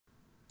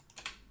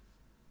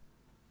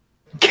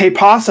Que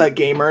pasa,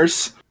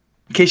 gamers?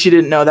 In case you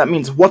didn't know, that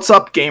means what's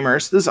up,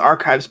 gamers? This is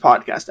Archives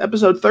Podcast,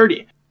 episode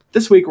 30.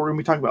 This week, we're going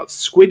to be talking about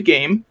Squid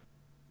Game,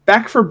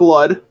 Back 4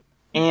 Blood,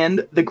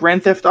 and the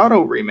Grand Theft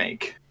Auto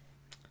remake.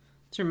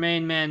 It's your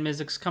main man,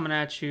 Mizzix, coming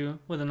at you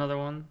with another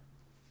one.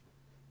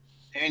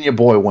 And your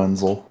boy,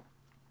 Wenzel.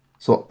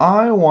 So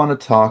I want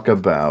to talk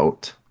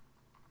about...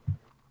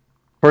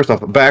 First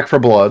off, Back 4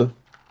 Blood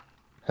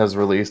has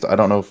released. I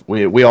don't know if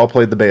we all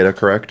played the beta,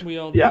 correct? We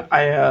all did.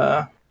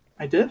 Yeah,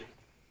 I did.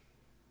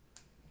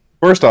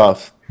 First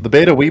off, the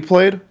beta we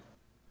played,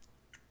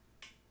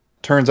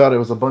 turns out it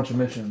was a bunch of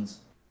missions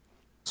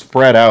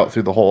spread out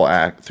through the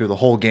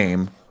whole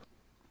game.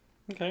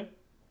 Okay.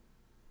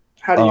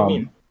 How do you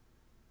mean?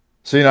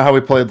 So you know how we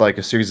played like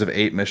a series of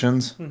 8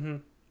 missions? Mm-hmm.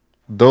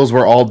 Those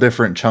were all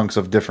different chunks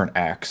of different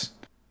acts.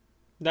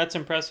 That's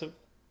impressive.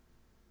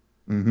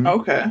 Mm-hmm.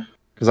 Okay.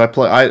 Because I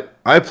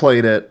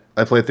played it.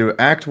 I played through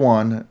Act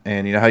 1,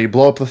 and you know how you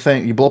blow up the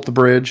thing, you blow up the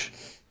bridge,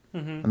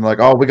 and like,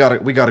 oh, we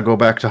gotta go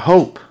back to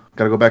Hope.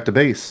 Gotta go back to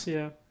base.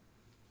 Yeah.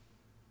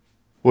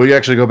 Well, you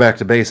actually go back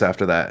to base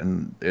after that,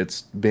 and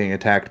it's being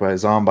attacked by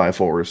zombie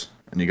fours,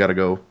 and you gotta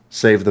go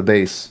save the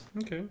base.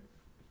 Okay.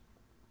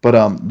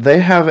 But they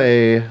have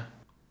a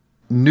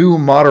new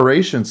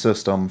moderation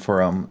system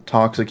for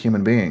toxic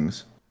human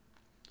beings.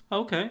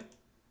 Okay.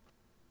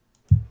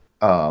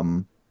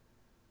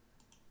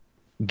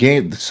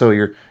 So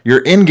your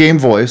in-game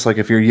voice, like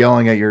if you're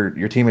yelling at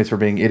your teammates for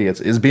being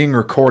idiots, is being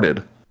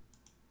recorded.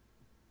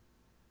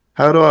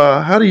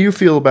 How do you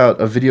feel about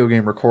a video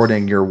game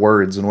recording your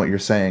words and what you're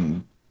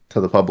saying to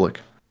the public?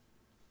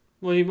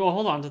 Well,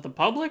 hold on, to the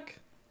public?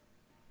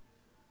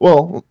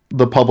 Well,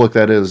 the public,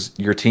 that is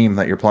your team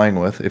that you're playing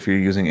with, if you're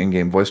using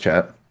in-game voice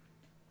chat.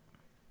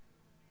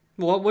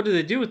 What do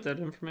they do with that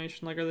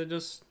information? Like, are they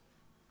just...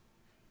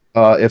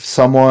 If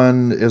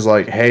someone is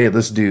like, hey,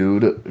 this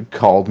dude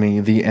called me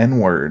the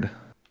N-word,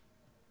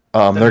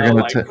 they're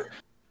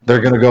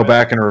gonna go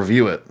back and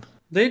review it.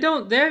 They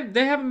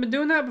haven't been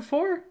doing that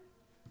before?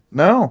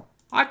 No.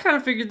 I kind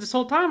of figured this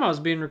whole time I was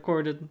being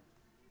recorded.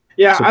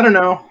 Yeah, I don't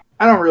know.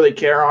 I don't really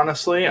care,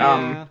 honestly.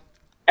 Yeah.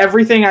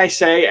 Everything I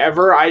say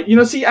ever, I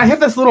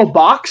have this little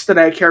box that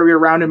I carry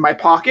around in my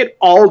pocket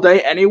all day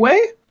anyway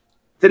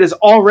that is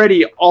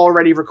already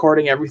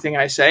recording everything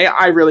I say.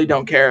 I really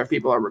don't care if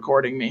people are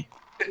recording me.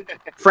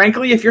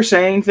 Frankly, if you're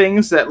saying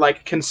things that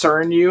like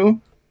concern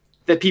you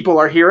that people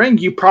are hearing,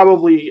 you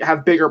probably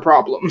have bigger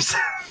problems.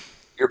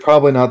 You're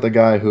probably not the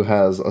guy who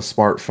has a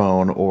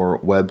smartphone or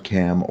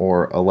webcam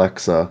or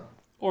Alexa.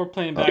 Or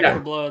playing Back 4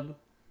 Blood.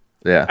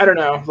 Yeah. I don't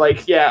know.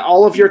 Like, yeah,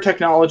 all of your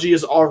technology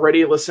is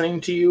already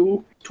listening to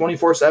you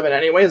 24/7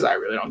 anyways. I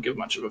really don't give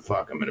much of a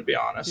fuck, I'm going to be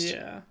honest.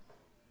 Yeah.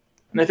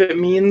 And if it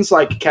means,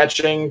 like,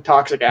 catching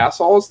toxic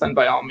assholes, then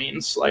by all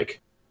means, like,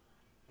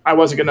 I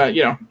wasn't going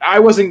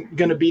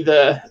to be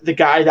the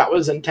guy that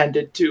was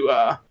intended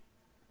to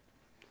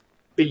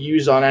be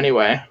used on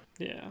anyway.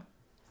 Yeah.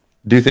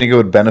 Do you think it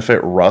would benefit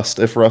Rust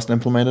if Rust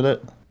implemented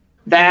it?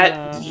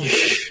 I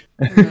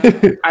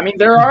mean,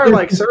 there are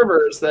like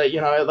servers that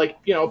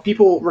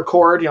people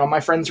record. My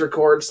friends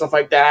record stuff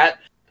like that,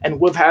 and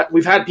we've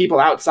had people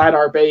outside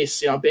our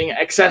base, being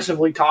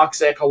excessively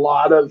toxic, a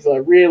lot of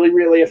really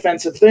really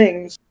offensive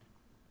things,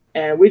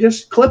 and we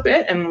just clip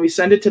it and we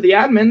send it to the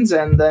admins,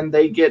 and then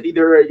they get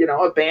either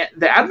a ban.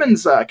 The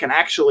admins can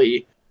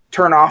actually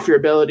turn off your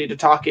ability to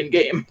talk in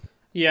game.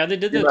 Yeah, they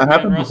did that That to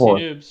happened Rusty before.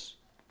 Noobs.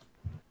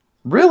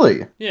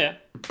 Really? Yeah.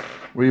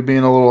 Were you being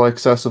a little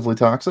excessively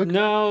toxic?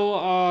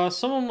 No,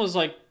 someone was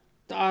like,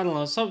 I don't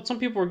know, some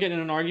people were getting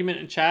in an argument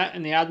in chat,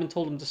 and the admin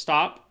told them to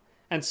stop,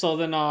 and so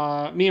then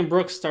me and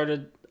Brooks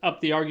started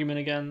up the argument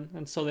again,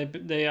 and so they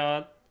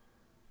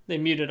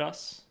muted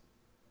us.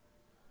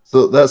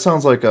 So that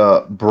sounds like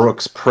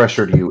Brooks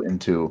pressured you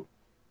into.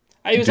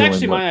 It was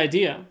actually my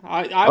idea.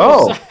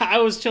 I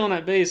was chilling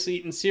at base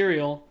eating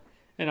cereal,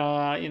 and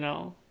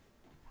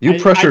You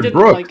pressured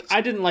Brooks.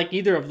 I didn't like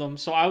either of them,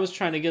 so I was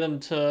trying to get them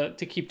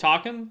to keep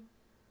talking.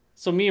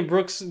 So me and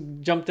Brooks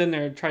jumped in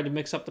there and tried to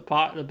mix up the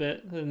pot a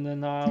bit, and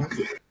then,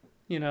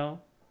 You're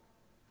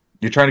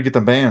trying to get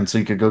them banned so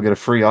you could go get a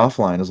free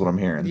offline, is what I'm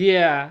hearing.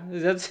 Yeah,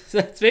 that's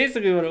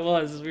basically what it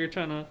was. Is we were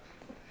trying to,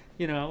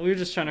 we were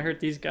just trying to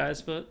hurt these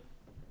guys, but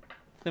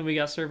then we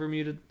got server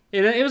muted.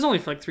 It was only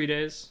for like 3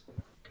 days.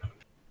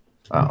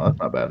 Oh, that's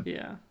not bad.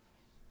 Yeah.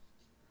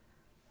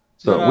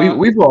 So But,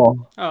 we've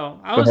all.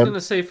 I was going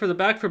to say, for the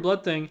Back 4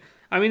 Blood thing,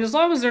 I mean, as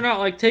long as they're not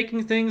like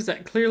taking things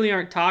that clearly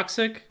aren't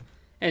toxic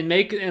and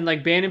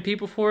like banning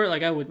people for it,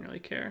 like I wouldn't really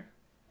care.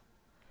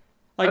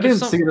 Like I didn't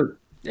see it.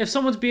 If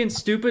someone's being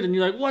stupid and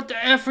you're like, "What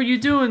the F are you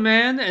doing,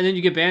 man?" and then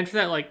you get banned for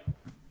that, like,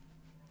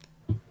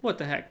 what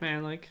the heck,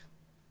 man? Like,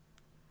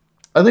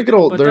 I think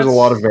there's a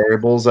lot of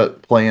variables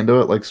that play into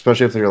it, like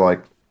especially if you're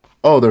like,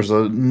 oh, there's a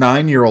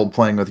 9-year-old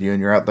playing with you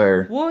and you're out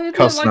there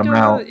cussing them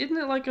out. Isn't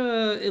it like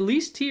at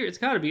least T? It's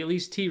got to be at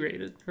least T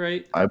rated,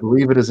 right? I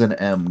believe it is an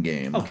M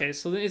game. Okay,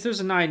 so if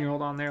there's a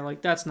 9-year-old on there,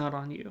 like that's not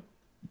on you.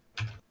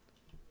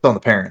 It's on the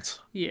parents.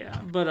 Yeah,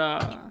 but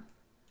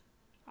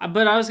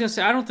But I was gonna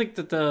say I don't think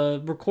that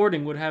the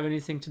recording would have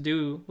anything to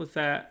do with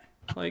that.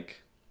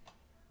 Like,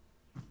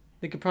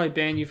 they could probably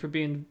ban you for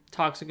being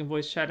toxic in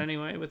voice chat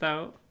anyway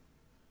without.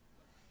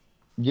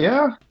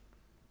 Yeah.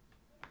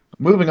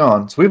 Moving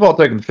on. So we've all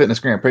taken the Fitness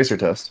Grand Pacer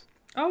test.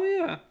 Oh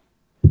yeah.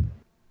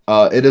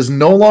 It is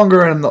no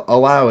longer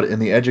allowed in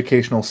the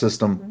educational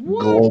system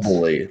What?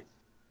 globally.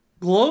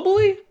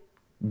 Globally?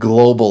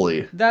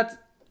 Globally. That's.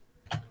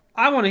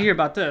 I want to hear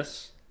about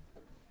this.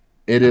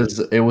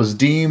 It was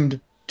deemed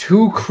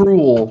too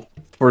cruel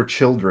for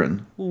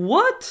children.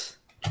 What?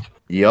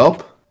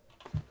 Yup.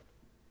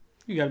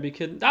 You gotta be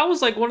kidding. That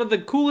was like one of the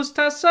coolest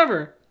tests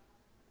ever.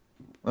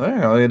 All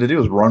you had to do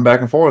was run back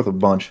and forth a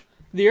bunch.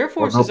 The Air Or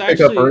Force go is pick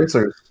up actually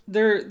erasers.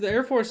 the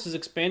Air Force is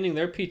expanding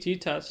their PT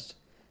test,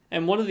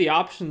 and one of the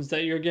options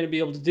that you're going to be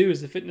able to do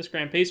is the Fitness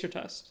Grand Pacer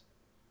test.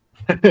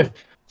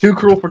 Too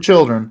cruel for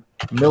children.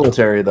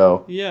 Military,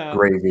 though. Yeah,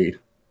 Gravy.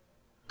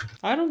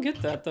 I don't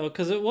get that though,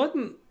 because it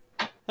wasn't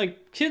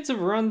like kids have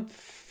run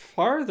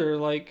farther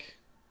like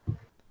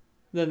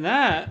than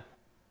that.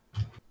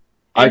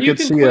 I And you could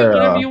can see quit a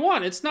whenever you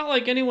want. It's not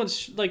like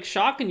anyone's like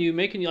shocking you,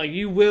 making you like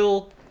you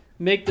will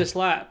make this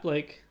lap.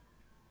 Like,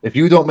 if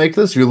you don't make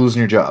this, you're losing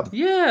your job.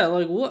 yeah,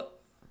 like what?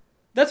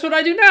 That's what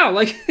I do now.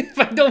 Like, if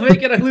I don't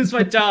make it, I lose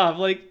my job.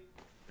 Like,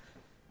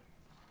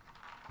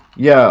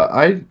 Yeah,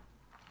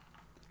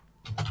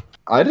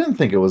 I didn't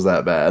think it was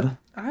that bad.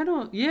 I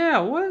don't. Yeah,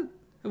 what?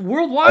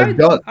 Worldwide? I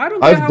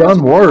don't. Get I've how done it's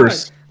worldwide.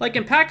 worse. Like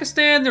in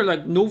Pakistan, they're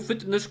like no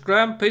Fitness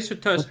Grand Pacer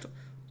test.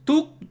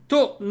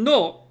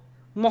 No,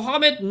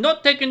 Mohammed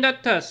not taking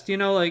that test. You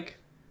know, like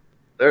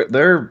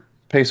Their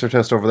pacer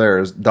test over there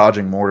is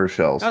dodging mortar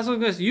shells. that's what I'm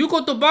gonna say. You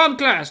go to bomb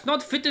class,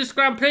 not Fitness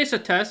Grand Pacer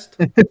test.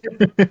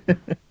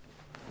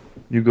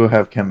 You go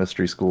have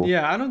chemistry school.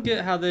 Yeah, I don't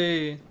get how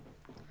they.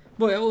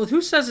 Well,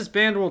 who says it's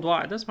banned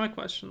worldwide? That's my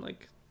question.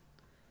 Like,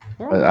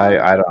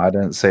 worldwide? I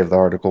didn't save the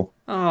article.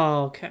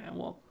 Oh, okay.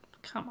 Well,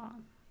 come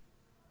on.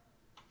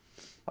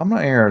 I'm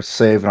not here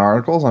saving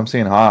articles. I'm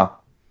seeing, I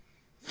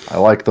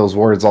like those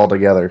words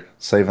altogether.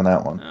 Saving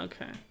that one.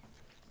 Okay.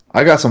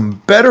 I got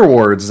some better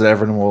words that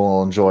everyone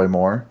will enjoy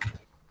more.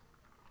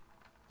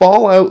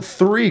 Fallout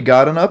 3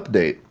 got an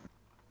update.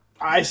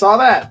 I saw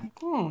that.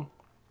 Hmm.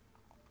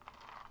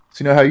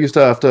 So you know how you used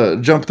to have to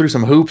jump through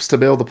some hoops to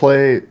be able to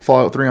play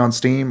Fallout 3 on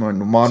Steam or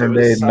modern So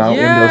day, it's, not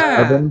yeah.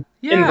 Windows 7?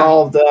 Yeah.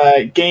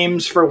 Involved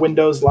games for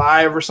Windows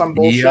Live or some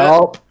bullshit.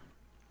 Yup.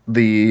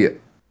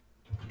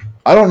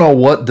 I don't know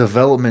what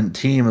development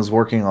team is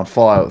working on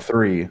Fallout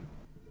 3,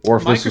 or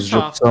if this is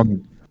just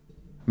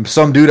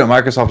some dude at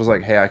Microsoft was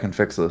like, "Hey, I can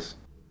fix this."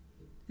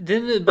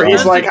 But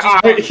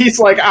He's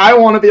like, I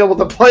want to be able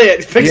to play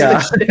it. Fix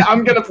this shit.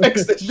 I'm gonna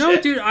fix this no,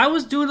 shit. dude, I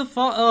was doing a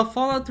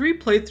Fallout 3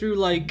 playthrough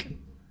like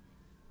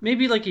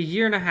maybe like a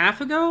year and a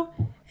half ago,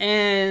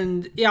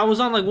 and yeah, I was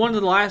on like one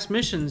of the last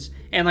missions,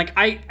 and like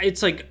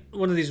it's like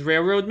one of these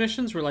railroad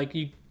missions where like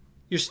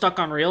you're stuck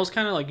on rails,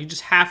 kind of like you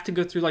just have to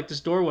go through like this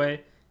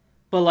doorway,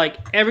 but like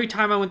every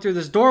time I went through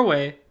this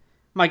doorway,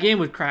 my game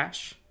would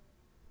crash.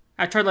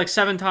 I tried like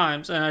 7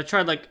 times, and I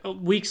tried like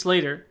weeks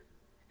later,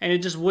 and it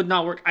just would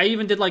not work. I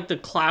even did like the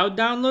cloud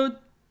download,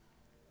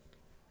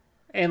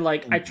 and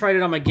like I tried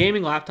it on my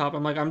gaming laptop.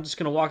 I'm like, I'm just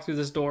gonna walk through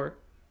this door,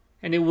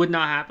 and it would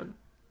not happen.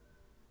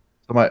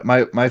 So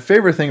my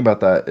favorite thing about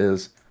that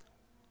is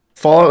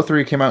Fallout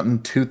 3 came out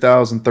in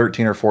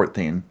 2013 or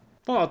 14.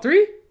 Fallout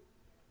 3?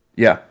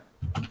 Yeah,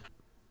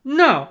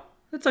 No,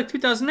 it's like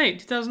 2008,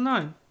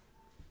 2009.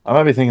 I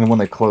might be thinking when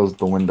they closed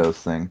the Windows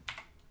thing.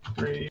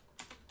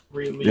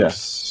 Release. Yes,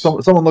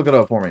 someone look it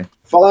up for me.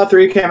 Fallout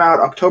 3 came out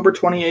October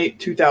 28,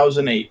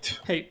 2008.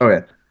 Hey,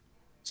 Okay,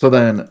 so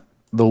then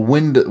the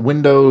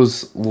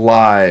Windows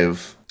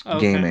Live Okay.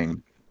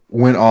 gaming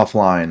went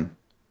offline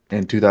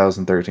in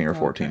 2013 or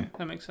 14. okay,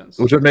 that makes sense.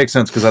 Which would make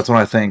sense because that's when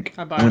I think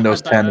I buy-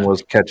 Windows I buy 10 that.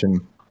 was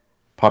catching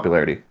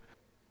popularity.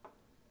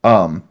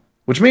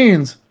 Which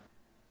means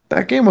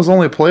that game was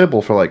only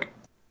playable for like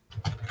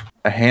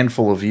a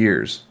handful of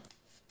years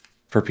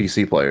for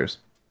PC players.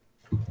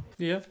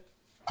 Yeah.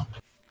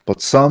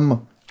 But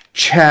some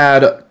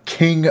Chad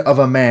king of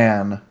a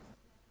man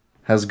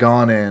has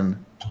gone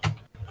in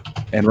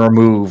and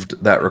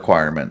removed that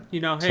requirement.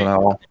 You know, hey, So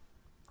now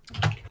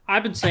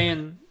I've been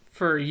saying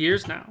for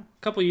years now,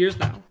 a couple years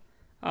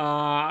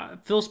now,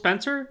 Phil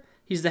Spencer,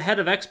 he's the head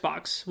of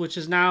Xbox, which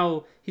is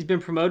now, he's been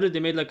promoted. They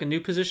made like a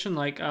new position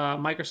like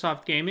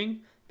Microsoft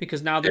Gaming,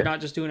 because now they're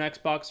not just doing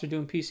Xbox, they're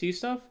doing PC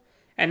stuff.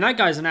 And that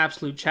guy's an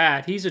absolute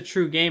Chad. He's a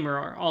true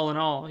gamer, all in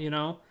all, you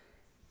know?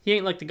 He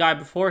ain't like the guy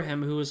before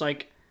him who was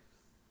like,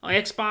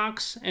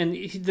 Xbox, and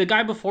the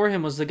guy before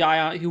him was the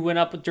guy who went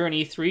up during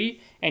E3,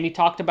 and he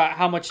talked about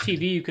how much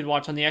TV you could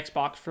watch on the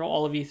Xbox for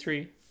all of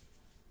E3.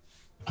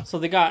 So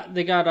they got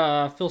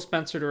Phil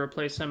Spencer to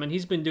replace him, and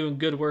he's been doing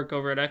good work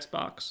over at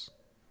Xbox.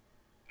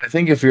 I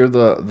think if you're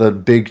the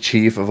big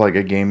chief of like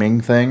a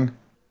gaming thing,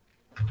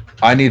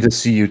 I need to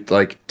see you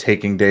like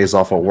taking days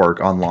off of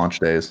work on launch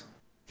days.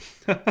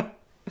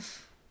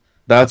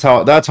 That's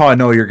how I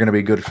know you're going to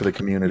be good for the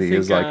community. Think,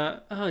 Is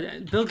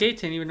like Bill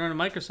Gates ain't even running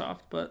Microsoft,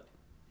 but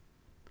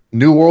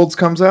New Worlds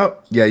comes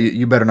out, yeah,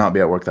 you better not be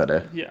at work that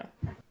day. Yeah.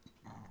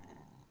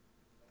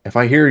 If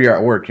I hear you're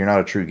at work, you're not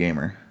a true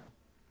gamer.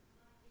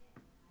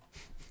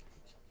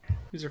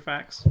 These are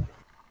facts.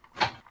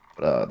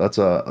 But, that's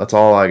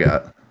all I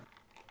got.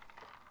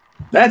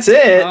 That's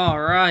it. All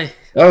right.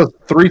 That was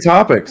 3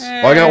 topics.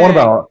 Well, I got one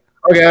about.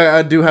 Okay,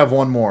 I do have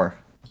one more.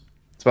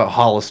 It's about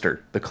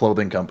Hollister, the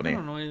clothing I company.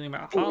 don't know anything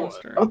about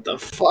Hollister. What the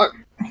fuck?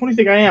 What do you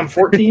think I am?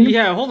 14?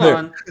 Yeah, hold There.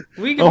 on.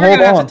 We're hold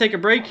gonna have on. to take a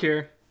break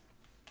here.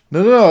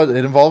 No, it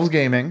involves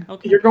gaming.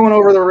 Okay. You're going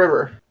over the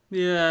river.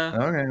 Yeah.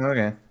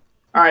 Okay.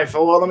 All right,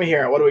 Phil. Well, let me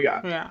hear it. What do we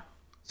got? Yeah.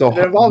 So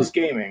It involves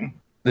gaming.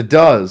 it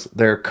does.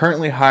 They're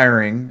currently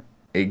hiring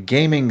a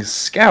gaming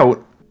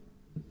scout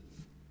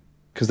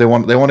because they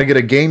want to get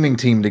a gaming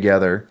team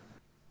together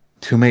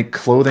to make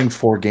clothing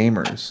for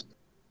gamers.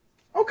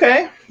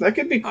 Okay, that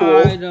could be cool.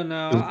 I don't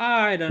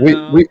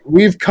know.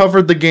 We've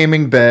covered the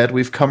gaming bed.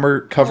 We've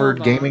covered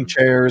Hold gaming on.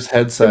 chairs, Did we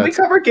headsets.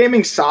 cover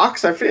gaming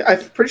socks? I'm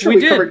pretty sure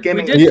we covered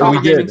gaming We did Yeah, cover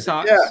we gaming did.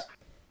 socks. Yeah.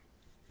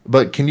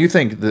 But can you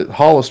think that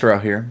Hollister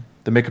out here,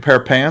 they make a pair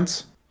of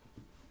pants,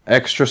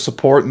 extra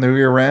support in the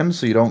rear end,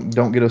 so you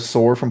don't get a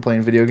sore from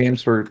playing video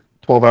games for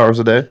 12 hours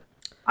a day.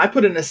 I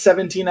put in a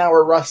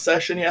 17-hour Rust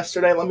session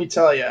yesterday. Let me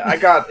tell you, I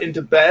got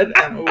into bed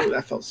and ooh,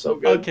 that felt so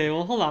good. Okay,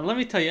 well, hold on. Let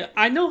me tell you.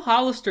 I know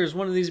Hollister is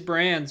one of these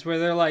brands where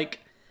they're like,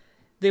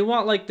 they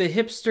want like the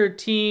hipster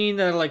teen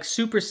that are like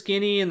super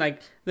skinny and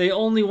like they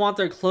only want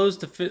their clothes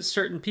to fit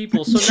certain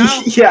people. So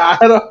now, yeah,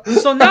 I don't...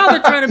 so now they're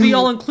trying to be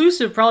all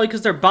inclusive, probably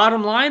because their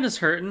bottom line is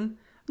hurting.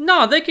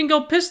 No, they can go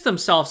piss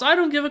themselves. I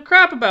don't give a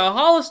crap about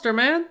Hollister,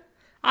 man.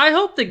 I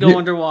hope they go Yeah.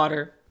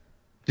 underwater.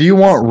 Do you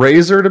want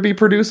Razer to be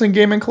producing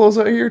gaming clothes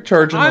out here,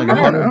 charging like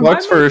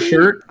 $100 for a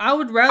shirt? I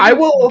would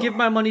rather give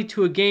my money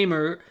to a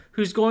gamer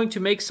who's going to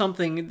make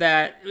something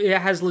that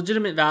has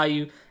legitimate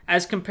value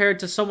as compared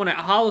to someone at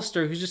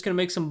Hollister who's just going to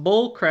make some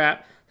bull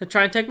crap to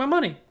try and take my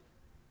money.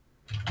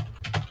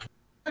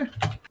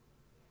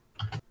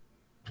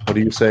 What do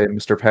you say,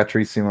 Mr.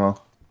 Patrissimo?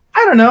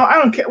 I don't know. I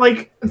don't care.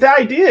 Like, the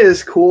idea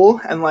is cool,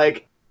 and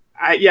like,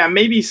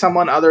 maybe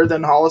someone other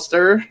than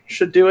Hollister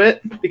should do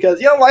it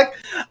because like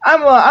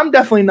I'm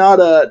definitely not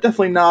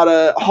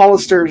a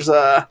Hollister's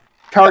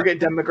target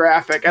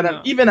demographic, and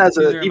No, even as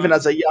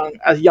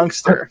a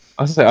youngster.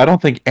 I was gonna say I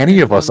don't think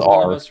any of us None of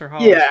are. us are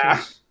Hollisters.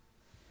 Yeah.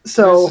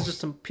 So This is just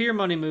some pure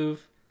money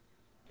move.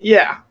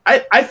 yeah,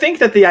 I think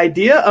that the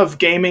idea of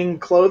gaming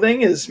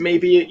clothing is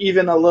maybe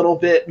even a little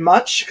bit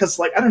much because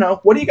like I don't know,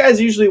 what do you guys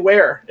usually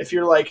wear if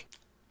you're like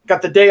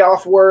got the day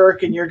off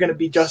work and you're going to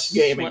be just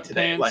gaming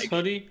today? Sweatpants, Like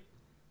hoodie.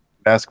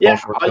 Basketball yeah,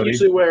 shorts, I hoodie?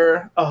 usually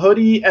wear a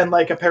hoodie and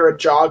like a pair of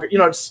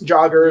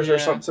joggers or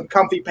Yeah. some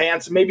comfy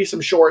pants, maybe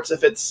some shorts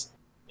if it's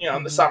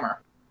in the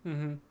summer.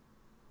 Mm-hmm.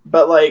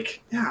 But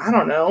like, yeah, I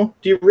don't know.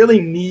 Do you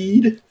really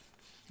need?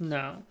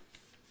 No.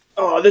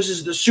 Oh, this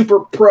is the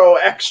super pro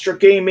extra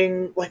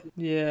gaming. Like,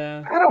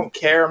 Yeah. I don't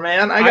care,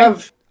 man.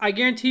 I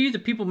guarantee you the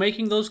people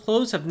making those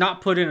clothes have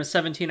not put in a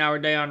 17-hour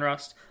day on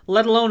Rust,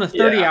 let alone a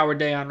 30-hour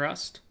day on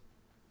Rust.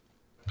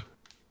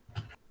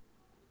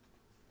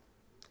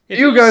 If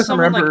You it was guys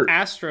someone remember- like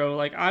Astro,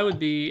 like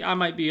I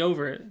might be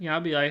over it.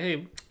 I'd be like, hey,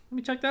 let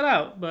me check that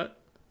out. But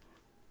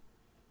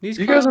these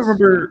Do you guys clothes-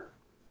 remember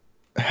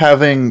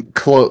having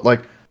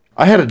like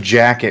I had a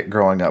jacket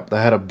growing up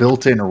that had a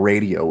built-in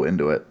radio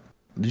into it.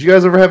 Did you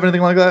guys ever have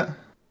anything like that?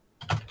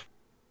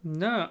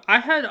 No, I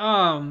had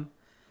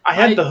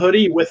the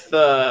hoodie with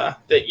the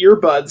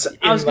earbuds in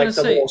I was gonna like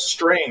the say, little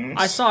strings.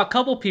 I saw a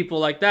couple people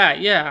like that.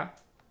 Yeah,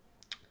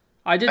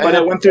 I did. But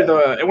that. it went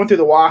through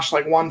the wash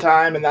like one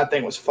time, and that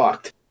thing was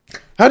fucked.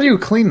 How do you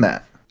clean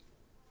that?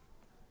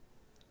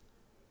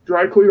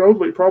 Dry clean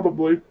only,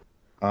 probably.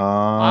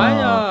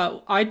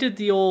 I did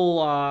the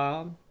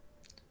old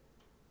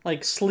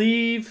like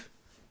sleeve.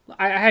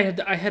 I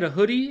had a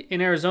hoodie in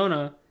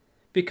Arizona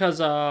because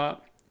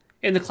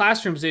in the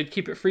classrooms they'd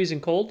keep it freezing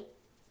cold.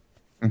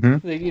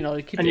 Mhm. They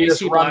they keep And the you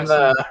just AC run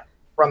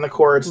blasting. the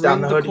cords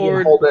down Run the the hoodie cord.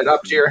 and hold it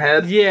up to your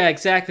head. Yeah,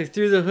 exactly.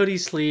 Through the hoodie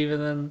sleeve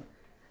and then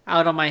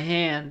out on my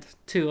hand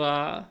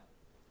to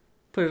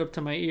put it up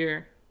to my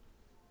ear.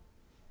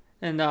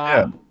 And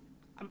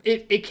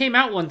it came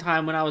out one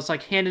time when I was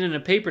like handing in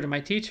a paper to my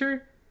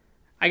teacher.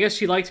 I guess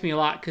she liked me a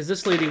lot because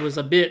this lady was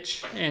a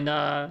bitch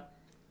and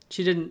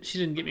she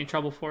didn't get me in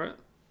trouble for it.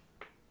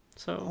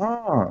 So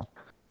Oh.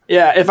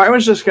 Yeah, if I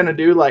was just gonna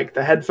do like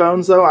the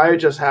headphones though, I would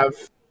just have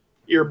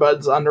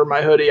earbuds under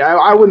my hoodie.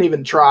 I wouldn't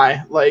even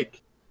try. Like,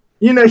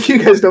 you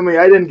guys know me.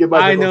 I didn't give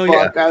much I of know, a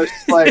fuck. yeah. I was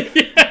just like,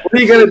 yeah. what are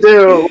you gonna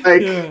do?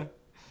 Like, Yeah.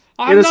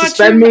 gonna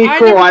suspend me? I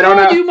Cool, never I don't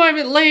called know. you my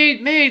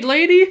maid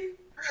lady.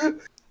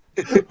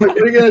 what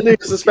are you gonna do?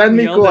 Suspend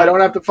me? Nailed Cool. I it. don't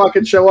have to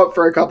fucking show up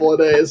for a couple of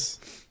days.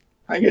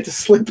 I get to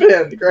slip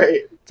in.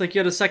 Great. It's like you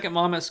had a second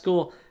mom at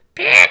school.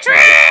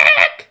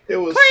 Patrick! It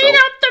was Clean so...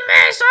 up the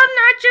mess. I'm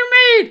not your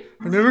maid.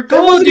 I never wasn't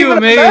called you even a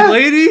a maid, mess.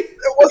 lady.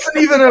 It wasn't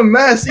even a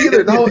mess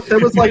either. No, there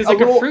was like, It was like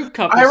a little fruit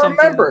cup or I something.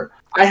 remember.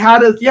 I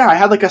had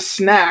like a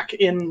snack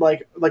in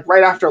like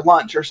right after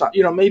lunch or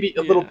something. Maybe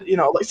a little,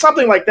 like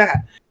something like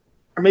that,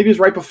 or maybe it was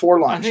right before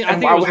lunch. I think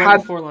And it was right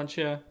before lunch.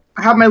 Yeah. I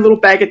have my little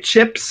bag of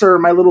chips or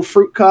my little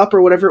fruit cup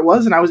or whatever it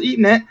was, and I was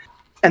eating it,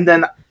 and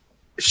then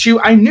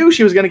I knew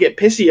she was gonna get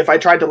pissy if I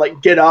tried to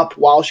like get up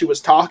while she was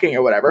talking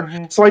or whatever.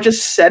 Mm-hmm. So I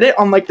just set it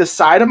on like the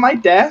side of my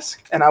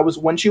desk, and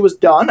when she was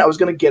done, I was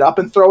gonna get up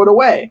and throw it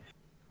away.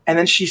 And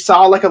then she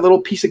saw like a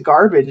little piece of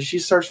garbage, and she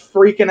starts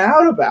freaking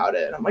out about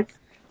it. I'm like,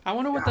 I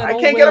wonder what I that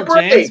old can't get a Will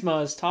break.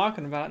 Jansma is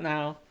talking about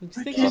now. Do you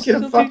I think can't he's get a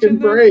still fucking teaching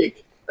that?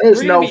 break. There's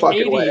We're gonna no be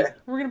fucking 80. way.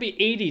 We're gonna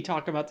be 80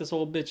 talking about this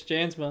old bitch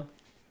Jansma.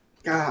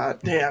 God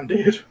damn,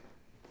 dude.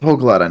 So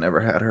glad I never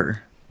had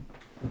her.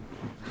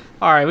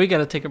 All right, we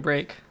gotta take a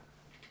break.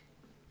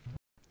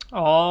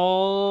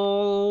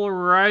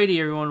 Alrighty,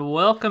 everyone,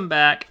 welcome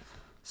back.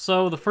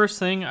 So the first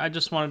thing I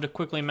just wanted to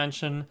quickly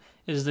mention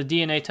is the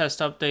DNA test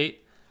update.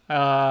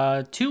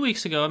 2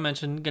 weeks ago, I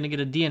mentioned gonna get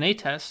a DNA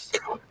test,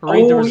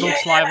 read the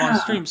results live on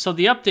stream. So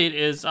the update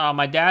is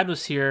my dad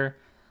was here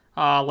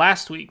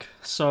last week,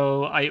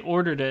 so I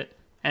ordered it,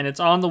 and it's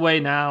on the way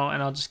now,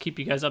 and I'll just keep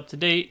you guys up to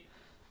date.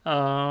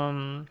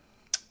 The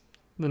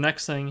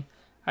next thing,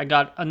 I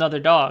got another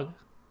dog.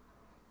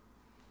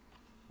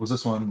 Was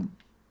this one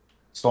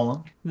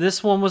stolen?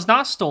 This one was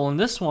not stolen.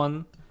 This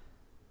one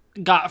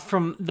got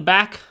from the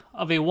back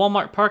of a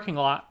Walmart parking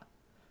lot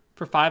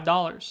for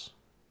 $5.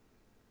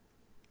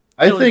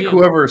 I Still a think deal.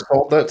 whoever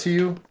sold that to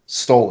you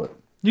stole it.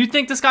 You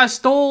think this guy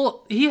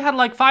stole? He had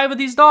like 5 of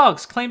these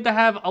dogs, claimed to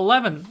have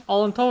 11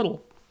 all in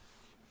total.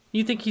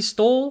 You think he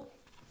stole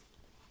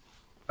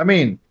I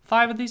mean,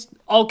 5 of these?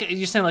 Okay,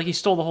 you're saying like he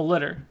stole the whole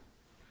litter.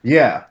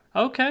 yeah.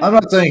 Okay. I'm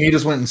not saying he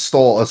just went and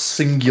stole a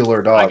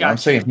singular I dog. got I'm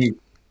saying he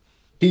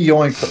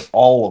yoinked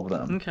all of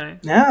them. Okay.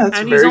 Yeah, that's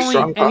And a very he's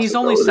strong only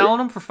possibility. selling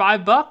them for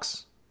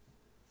 $5?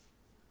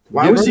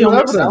 Why Give was us he the only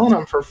evidence. selling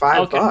them for $5?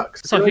 Okay. I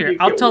So feel like here, you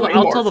I'll get tell way the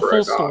more full for a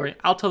dog. story.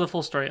 I'll tell the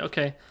full story.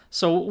 Okay.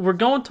 So we're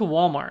going to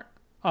Walmart.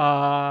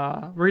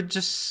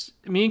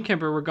 Me and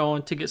Kimber were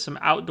going to get some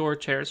outdoor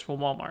chairs from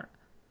Walmart.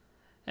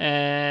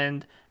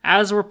 And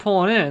as we're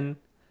pulling in,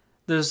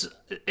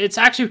 it's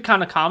actually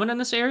kind of common in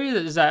this area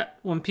is that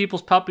when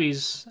people's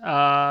puppies,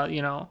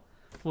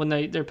 when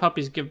their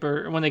puppies give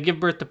birth, when they give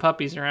birth to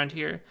puppies around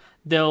here,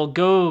 they'll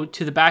go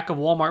to the back of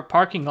Walmart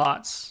parking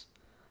lots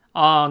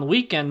on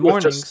weekend With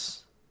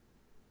mornings,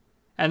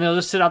 and they'll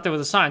just sit out there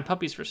with a sign,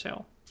 "Puppies for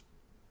sale."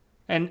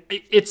 And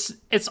it's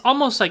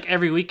almost like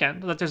every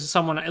weekend that there's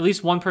at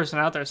least one person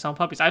out there selling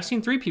puppies. I've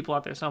seen 3 people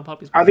out there selling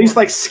puppies before. Are these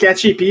like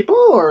sketchy people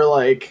or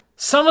like?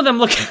 Some of them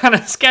look kind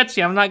of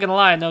sketchy. I'm not gonna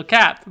lie, no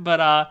cap.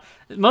 But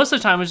most of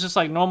the time, it's just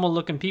like normal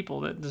looking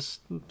people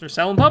they're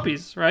selling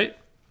puppies, right?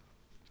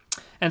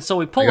 And so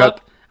we pull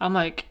up. I'm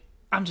like,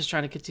 I'm just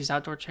trying to get these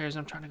outdoor chairs.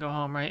 I'm trying to go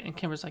home, right? And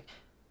Kimber's like,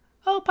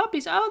 "Oh,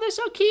 puppies! Oh, they're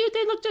so cute.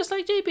 They look just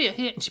like JP."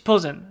 Yeah. And she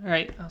pulls in,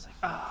 right? I was like,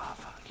 "Oh,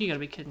 fuck! You gotta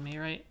be kidding me,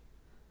 right?"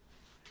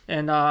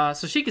 And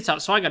so she gets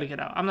out, so I gotta get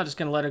out. I'm not just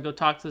gonna let her go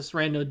talk to this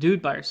random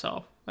dude by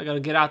herself. I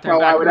gotta get out there.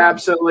 Oh, I would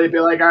absolutely be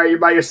like, "All right, you're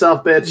by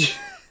yourself, bitch."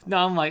 No,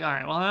 I'm like, all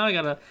right, well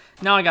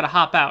now I gotta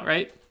hop out,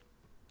 right?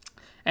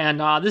 And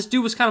this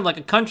dude was kind of like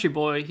a country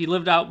boy. He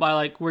lived out by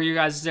like where your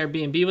guys'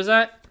 Airbnb was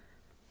at.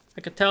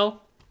 I could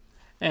tell.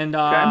 And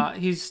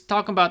he's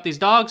talking about these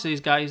dogs that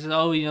he's got. He says,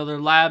 "Oh, they're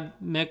lab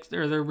mixed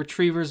or they're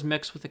retrievers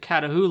mixed with a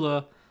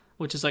Catahoula,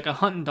 which is like a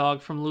hunting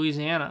dog from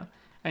Louisiana."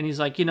 And he's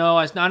like, I know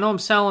I'm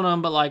selling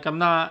them, but like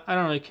I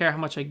don't really care how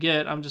much I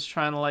get. I'm just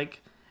trying to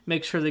like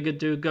make sure they go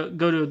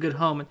to a good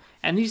home.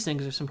 And these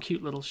things are some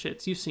cute little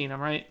shits. You've seen them,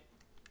 right?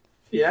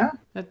 Yeah.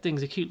 That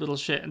thing's a cute little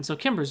shit. And so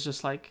Kimber's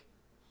just like,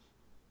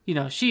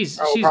 she's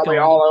Probably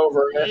all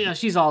over it. Yeah,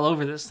 she's all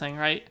over this thing,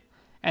 right?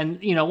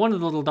 And one of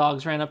the little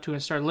dogs ran up to her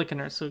and started licking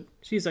her. So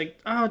she's like,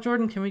 "Oh,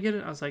 Jordan, can we get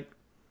it?" I was like,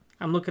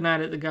 I'm looking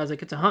at it. The guy's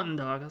like, "It's a hunting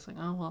dog." I was like,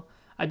 "Oh well,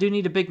 I do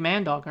need a big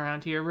man dog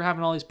around here. We're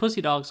having all these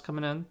pussy dogs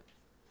coming in.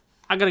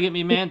 I gotta get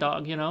me a man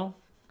dog,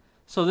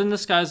 So then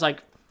this guy's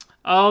like,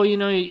 "Oh,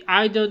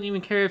 I don't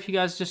even care if you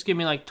guys just give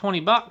me like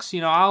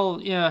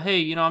 $20.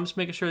 Hey, I'm just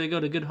making sure they go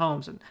to good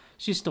homes." And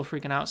she's still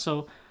freaking out.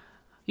 So,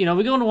 we go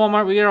into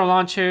Walmart, we get our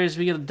lawn chairs,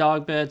 we get a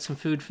dog bed, some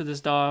food for this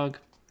dog,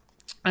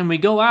 and we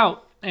go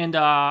out and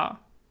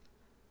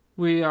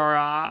we are,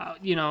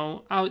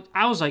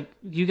 I was like,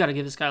 you got to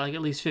give this guy like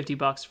at least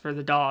 $50 for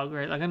the dog,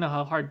 right? Like I know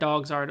how hard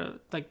dogs are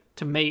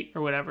to mate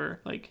or whatever.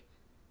 Like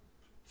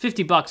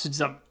 $50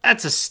 is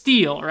that's a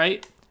steal,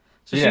 right?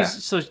 So Yeah.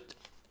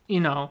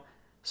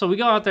 So we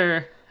go out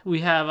there,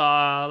 we have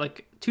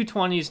like 2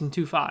 20s and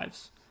 2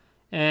 5s.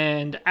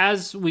 And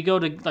as we go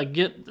to like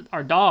get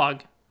our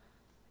dog,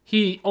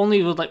 he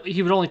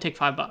would only take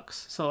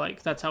 $5. So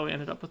like that's how we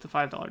ended up with the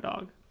 $5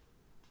 dog.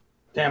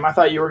 Damn, I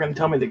thought you were going to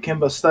tell me that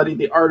Kimba studied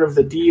the art of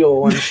the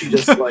deal and she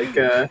just like...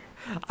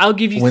 I'll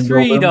give you Windle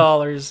them.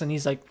 $3. And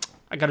he's like,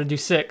 "I got to do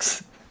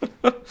 6.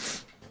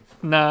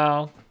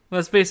 No,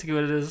 that's basically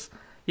what it is.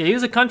 Yeah, he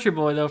was a country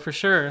boy though, for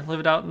sure.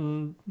 Lived out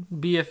in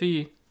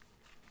BFE.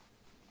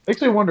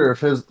 Makes me wonder if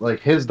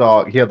his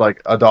dog, he had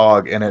like a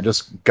dog and it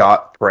just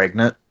got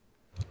pregnant.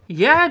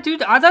 Yeah,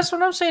 dude, that's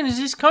what I'm saying. Is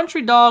these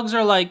country dogs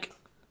are like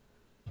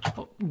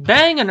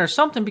banging or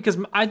something? Because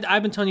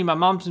I've been telling you, my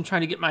mom's been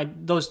trying to get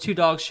those 2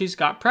 dogs she's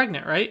got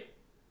pregnant, right?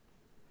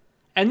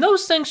 And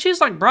those things, she's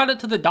like brought it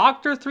to the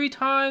doctor 3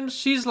 times.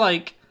 She's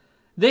like,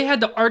 they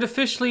had to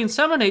artificially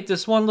inseminate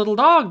this one little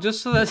dog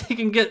just so that they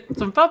can get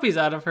some puppies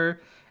out of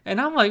her. And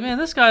I'm like, man,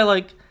 this guy,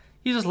 like,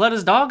 he just let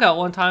his dog out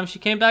one time. She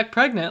came back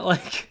pregnant.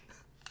 Like,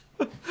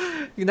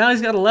 now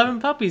he's got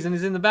 11 puppies and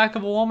he's in the back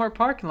of a Walmart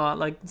parking lot.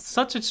 Like,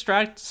 such a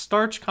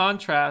stark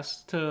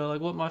contrast to, like,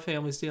 what my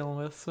family's dealing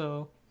with.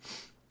 So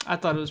I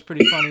thought it was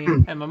pretty funny.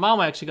 And my mom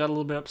actually got a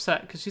little bit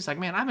upset because she's like,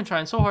 man, I've been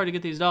trying so hard to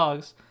get these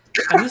dogs.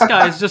 And this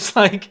guy is just,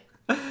 like,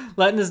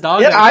 letting his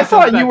dog out. Yeah, I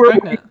thought you were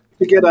pregnant.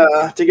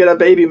 to get a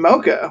baby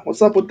Mocha.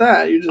 What's up with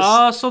that? You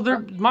just so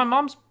my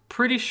mom's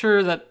pretty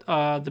sure that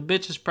the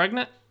bitch is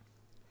pregnant.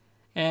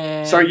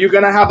 And so are you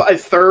gonna have a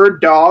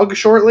third dog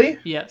shortly?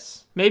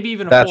 Yes, maybe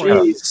even a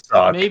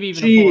fourth. Maybe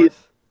even a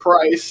fourth.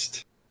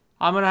 Christ!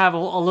 I'm gonna have a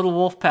little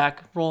wolf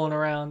pack rolling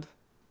around.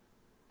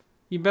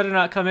 You better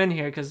not come in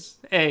here, because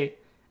hey,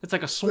 it's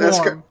like a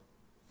swarm.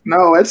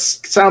 No, it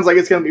sounds like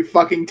it's gonna be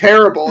fucking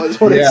terrible. Is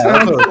what it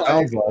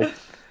sounds like.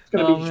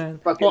 Oh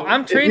man! Well,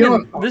 I'm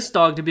training this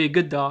dog to be a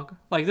good dog.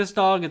 Like this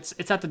dog,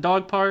 it's at the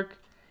dog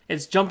park.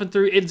 It's jumping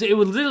through. It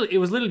was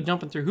literally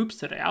jumping through hoops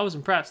today. I was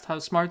impressed how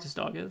smart this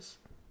dog is.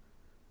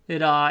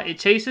 It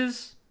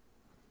chases.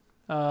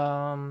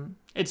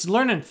 It's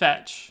learning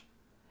fetch,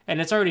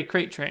 and it's already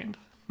crate trained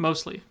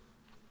mostly.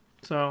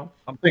 So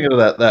I'm thinking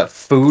of that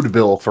food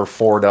bill for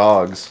 4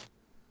 dogs.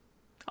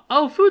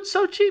 Oh, food's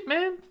so cheap,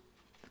 man.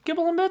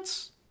 Kibble and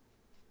bits.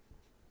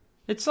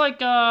 It's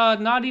like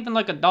not even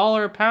like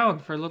 $1 a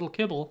pound for a little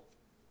kibble.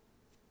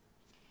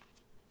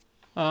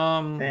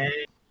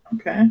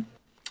 Okay.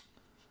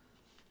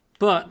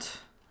 But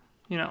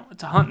you know,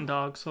 it's a hunting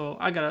dog, so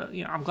I'm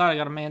glad I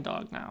got a man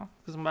dog now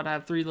because I'm about to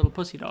have 3 little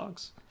pussy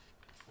dogs.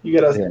 You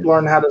gotta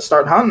learn how to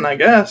start hunting, I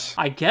guess.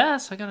 I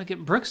gotta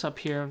get Brooks up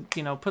here,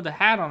 you know, put the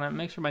hat on it,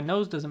 make sure my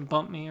nose doesn't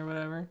bump me or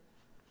whatever.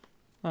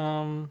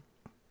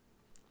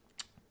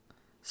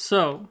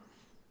 So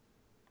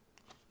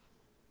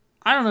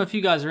I don't know if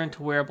you guys are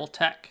into wearable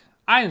tech.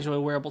 I enjoy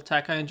wearable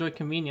tech. I enjoy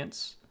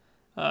convenience.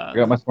 I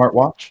got my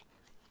smartwatch.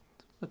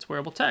 That's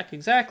wearable tech,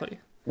 exactly.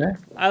 Yeah.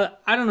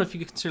 I don't know if you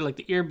could consider like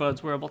the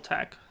earbuds wearable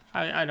tech.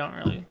 I don't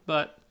really,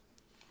 but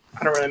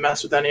I don't really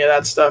mess with any of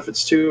that stuff.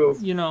 It's too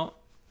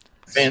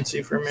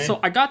fancy for me. So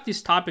I got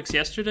these topics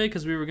yesterday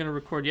because we were going to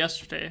record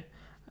yesterday,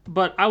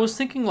 but I was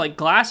thinking like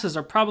glasses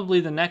are probably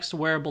the next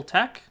wearable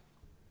tech.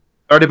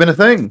 Already been a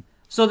thing.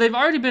 So they've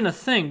already been a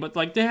thing, but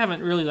like they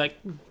haven't really like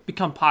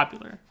become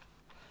popular.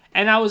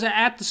 And I was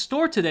at the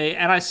store today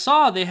and I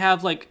saw they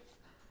have like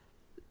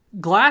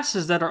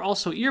glasses that are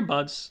also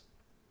earbuds.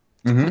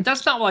 Mm-hmm. But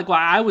that's not like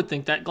why I would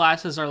think that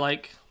glasses are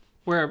like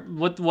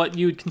what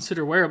you would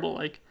consider wearable.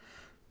 Like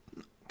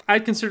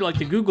I'd consider like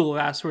the Google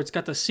Glass where it's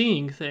got the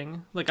seeing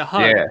thing, like a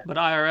HUD, but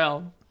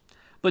IRL.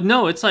 But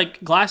no, it's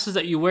like glasses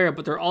that you wear,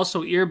 but they're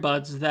also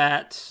earbuds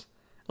that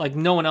like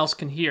no one else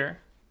can hear.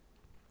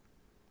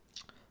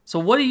 So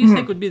what do you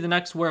think would be the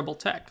next wearable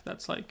tech?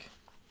 That's like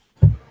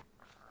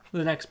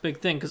the next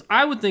big thing, because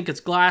I would think it's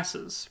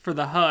glasses for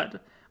the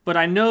HUD, but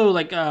I know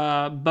like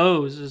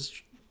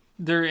Bose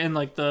they're in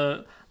like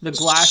the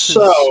glasses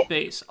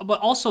space.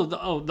 But also the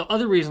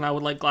other reason I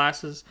would like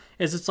glasses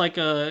is it's like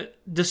a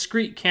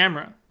discrete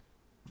camera.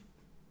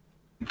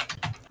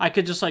 I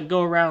could just like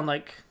go around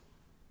like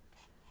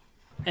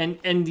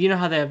and you know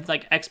how they have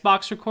like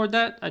Xbox record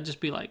that? I'd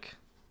just be like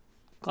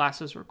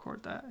glasses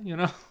record that, you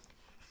know?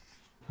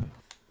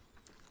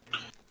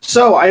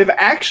 So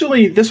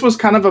this was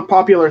kind of a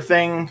popular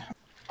thing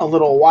a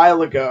little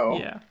while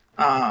ago.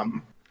 Yeah.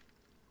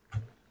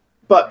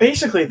 But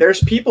basically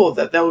there's people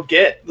that they'll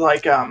get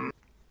like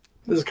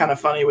this is kind of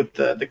funny with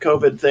the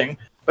COVID thing,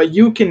 but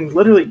you can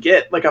literally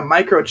get like a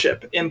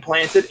microchip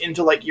implanted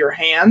into like your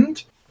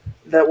hand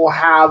that will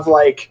have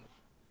like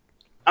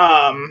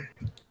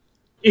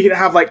you can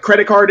have like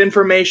credit card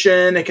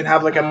information, it can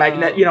have like a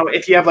magnet, you know,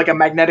 if you have like a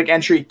magnetic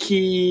entry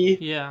key.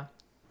 Yeah.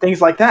 Things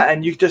like that,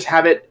 and you just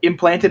have it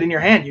implanted in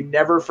your hand. You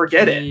never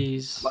forget it.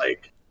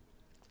 Like,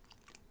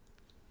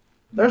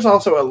 there's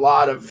also a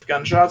lot of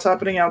gunshots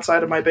happening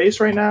outside of my base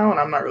right now, and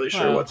I'm not really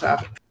sure what's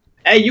happening.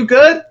 Hey, you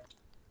good?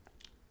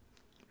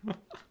 This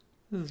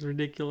is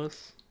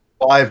ridiculous.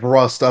 5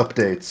 Rust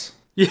updates.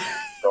 Yeah,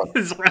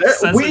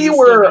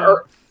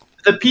 the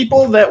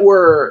people that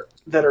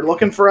are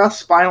looking for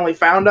us finally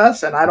found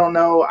us, and I don't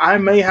know. I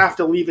may have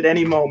to leave at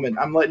any moment.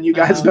 I'm letting you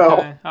guys know.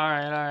 All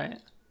right.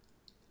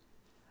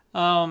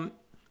 So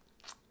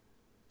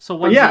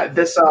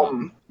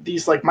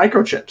these like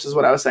microchips is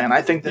what I was saying.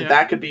 I think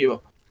that could be, you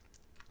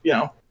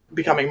know,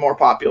 becoming more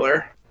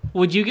popular.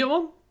 Would you get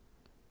one?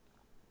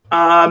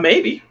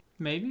 Maybe.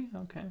 Maybe?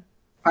 Okay.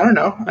 I don't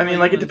know. I mean,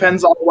 like, it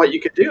depends on what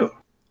you could do.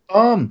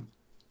 So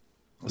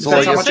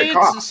like, how much it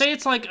costs. Say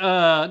it's like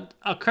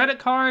a credit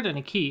card and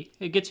a key.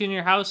 It gets you in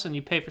your house and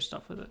you pay for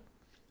stuff with it.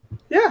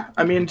 Yeah,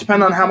 I mean,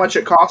 depending on how much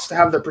it costs to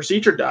have the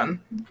procedure done.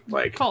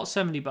 Like, call it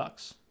 $70. Can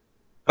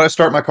I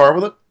start my car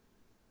with it?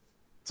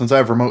 Since I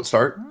have remote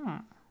start? I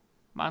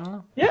don't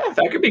know. Yeah,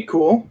 that could be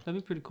cool. That'd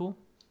be pretty cool.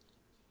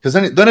 Because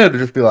then it would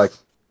just be like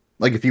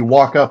if you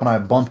walk up and I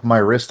bump my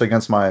wrist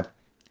against my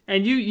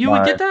And you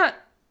would get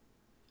that?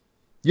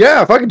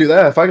 Yeah, if I could do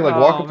that, if I could like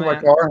walk Oh, up to my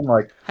man. car and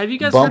like Have you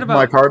guys bump heard about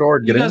my car door,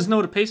 you get guys in. know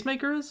what a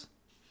pacemaker is?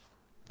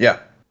 Yeah.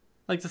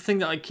 Like the thing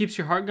that like keeps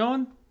your heart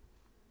going?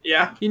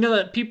 Yeah. You know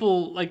that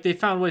people like they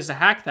found ways to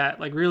hack that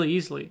like really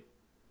easily.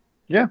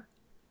 Yeah.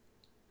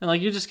 And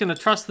like you're just gonna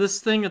trust this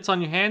thing that's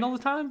on your hand all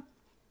the time?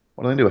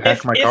 What do they do?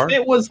 Hack my car? If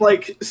it was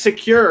like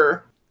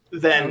secure,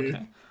 then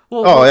Okay.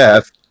 Well, Oh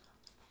yeah.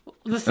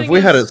 the thing If we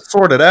is, had it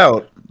sorted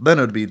out, then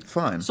it would be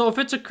fine. so if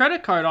it's a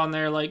credit card on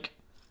there, like,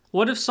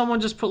 what if someone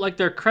just put like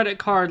their credit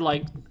card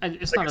like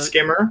it's like not a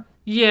skimmer.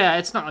 yeah,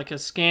 it's not like a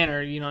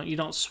scanner. You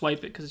don't swipe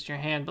it because it's your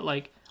hand, but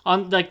like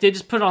on like they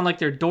just put it on like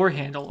their door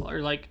handle or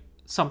like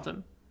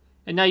something,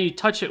 and now you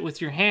touch it with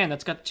your hand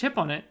that's got the chip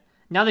on it.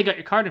 Now they got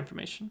your card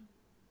information.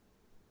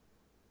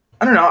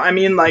 I don't know. I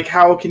mean, like,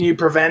 how can you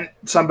prevent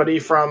somebody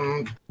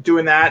from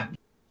doing that?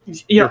 You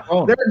Your know,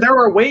 phone. there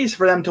are ways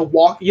for them to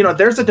walk. You know,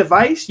 there's a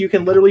device you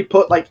can literally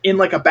put like in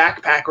like a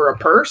backpack or a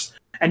purse,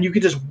 and you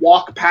could just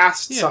walk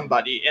past Yeah.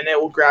 somebody, and it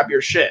will grab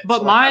your shit. But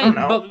So, like, I don't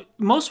know. but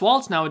most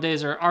wallets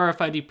nowadays are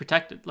RFID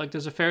protected. Like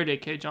there's a Faraday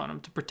cage on them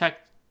to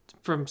protect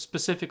from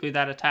specifically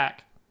that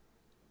attack.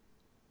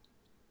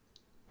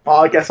 Well,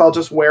 I guess I'll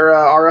just wear a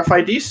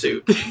RFID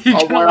suit. You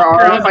I'll can wear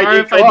walk around with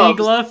RFID RFID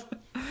gloves. glove.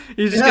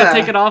 You just Yeah. gotta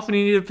take it off when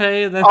you need to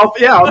pay, and then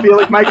I'll be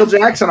like Michael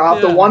Jackson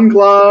off the Yeah. one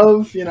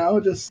glove. You know,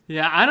 just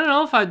yeah, I don't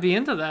know if I'd be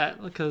into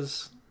that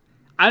because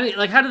I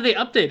like how do they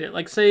update it?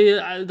 Like say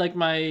like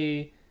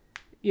my,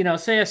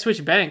 say I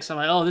switch banks, I'm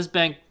like, oh, this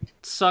bank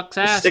sucks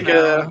ass stick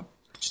now.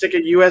 a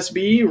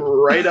USB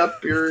right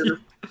up your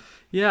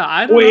Yeah,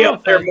 I don't way know up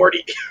if there,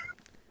 Morty.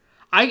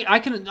 I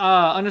can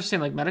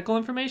understand like medical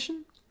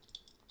information,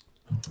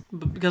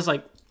 because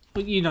like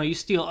you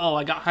steal. Oh,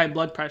 I got high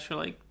blood pressure.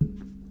 Like,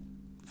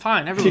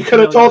 fine, everyone. You could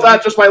have told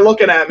that just by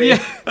looking at me.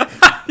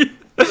 Yeah.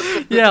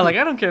 Yeah, like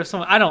I don't care if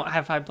someone. I don't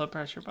have high blood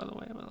pressure, by the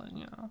way, but like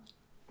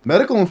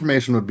Medical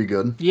information would be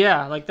good.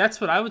 Yeah, like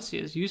that's what I would see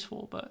as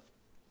useful, but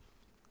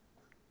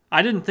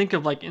I didn't think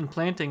of like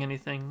implanting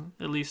anything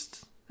at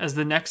least as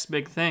the next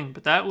big thing,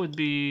 but that would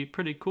be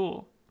pretty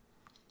cool.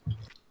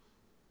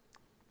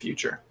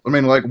 Future. I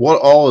mean, like,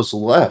 what all is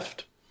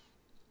left?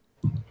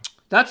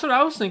 That's what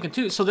I was thinking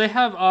too. So they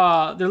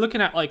have they're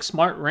looking at like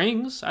smart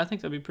rings. I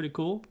think that'd be pretty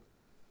cool.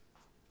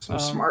 Some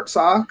smart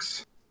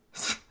socks.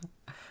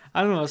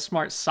 I don't know,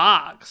 smart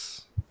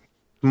socks.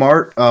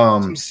 Smart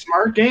Some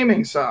smart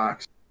gaming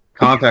socks.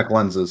 contact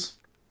lenses,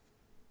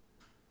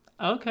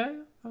 Okay.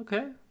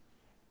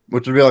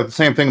 which would be like the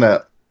same thing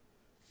that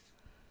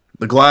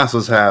the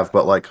glasses have,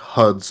 but like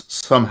HUDs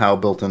somehow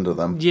built into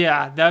them.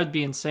 Yeah, that would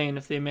be insane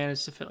if they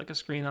managed to fit like a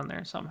screen on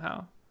there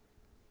somehow.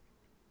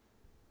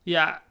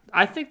 Yeah,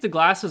 I think the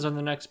glasses are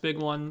the next big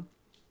one.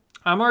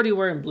 I'm already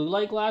wearing blue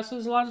light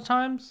glasses a lot of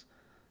times,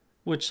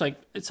 which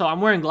so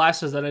I'm wearing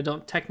glasses that I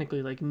don't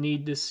technically like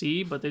need to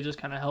see, but they just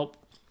kind of help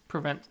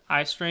prevent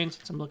eye strain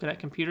since I'm looking at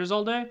computers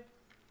all day.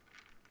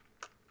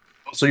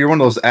 So you're one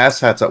of those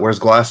asshats that wears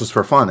glasses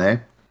for fun, eh?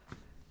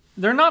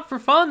 They're not for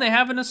fun. They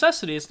have a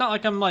necessity. It's not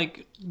like I'm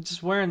like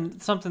just wearing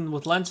something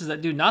with lenses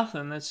that do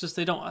nothing. It's just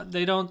they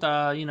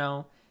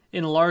don't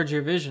enlarge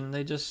your vision.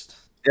 They just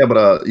Yeah,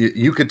 but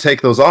you could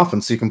take those off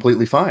and see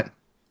completely fine.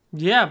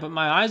 yeah, but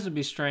my eyes would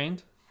be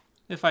strained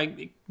if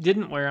I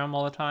didn't wear them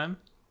all the time.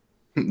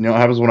 You know what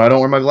happens when I don't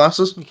wear my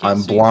glasses? You can't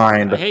I'm see.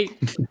 blind. I hate.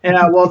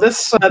 Yeah, well,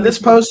 this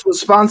post was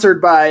sponsored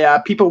by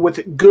people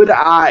with good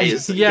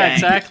eyes. Yeah, gang.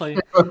 exactly.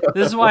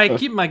 This is why I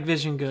keep my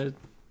vision good.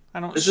 I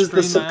don't. This is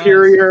the strain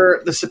my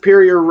eyes.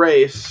 superior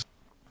race.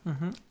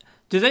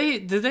 Do they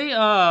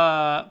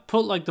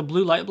put like the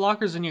blue light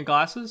blockers in your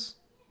glasses?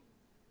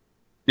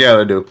 Yeah,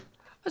 I do.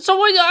 So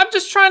what? I'm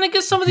just trying to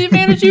get some of the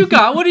advantage you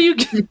got. What are you?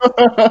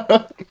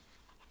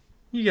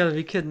 You gotta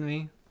be kidding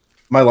me.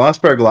 My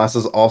last pair of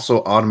glasses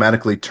also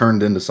automatically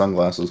turned into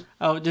sunglasses.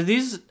 Oh, do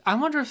these? I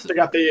wonder if They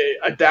got the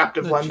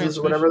adaptive the lenses,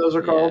 or whatever those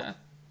are called.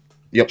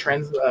 Yep.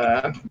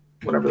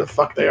 Whatever the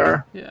fuck they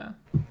are. Yeah.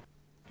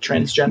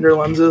 Transgender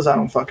lenses. I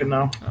don't fucking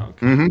know.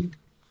 Okay. Mm-hmm.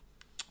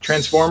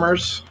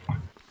 Transformers.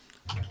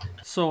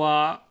 So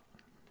I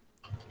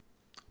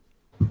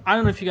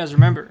don't know if you guys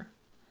remember,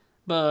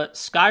 but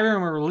Skyrim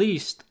were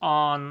released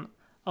on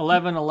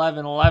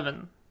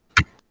 11/11/11.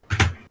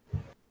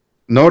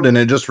 No, it didn't.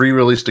 It just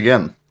re-released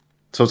again.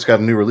 So it's got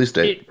a new release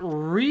date. It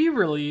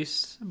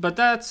re-released, but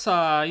that's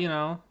hey,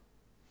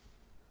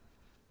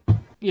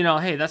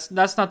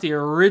 that's not the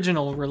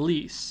original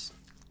release.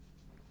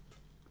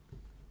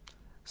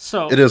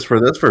 So It is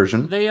for this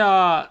version. they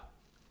shut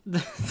the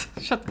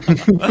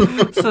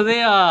fuck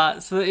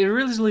up. So it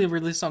originally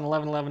released on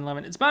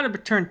 11/11/11. It's about to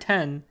turn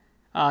 10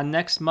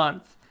 next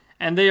month,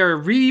 and they are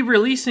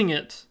re-releasing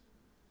it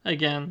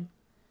again.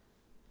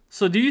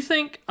 So do you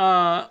think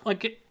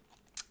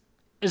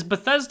is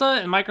Bethesda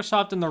and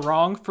Microsoft in the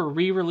wrong for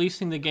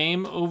re-releasing the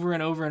game over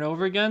and over and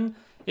over again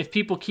if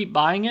people keep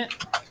buying it?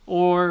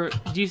 Or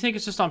do you think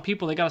it's just on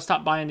people, they gotta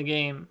stop buying the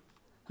game?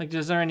 Like,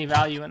 is there any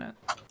value in it?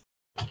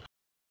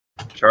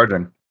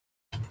 Charging.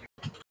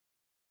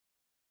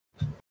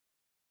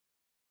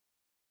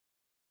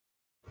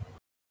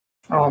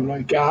 Oh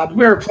my God,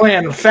 we're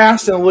playing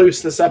fast and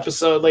loose this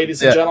episode,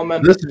 ladies and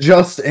gentlemen. This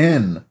just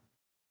in.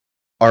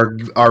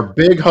 Our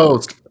big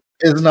host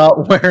is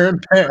not wearing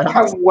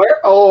pants.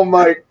 Oh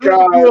my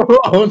God!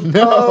 Oh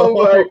no! Oh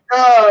my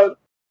God!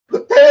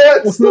 The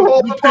pants, the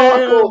whole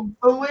debacle,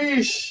 the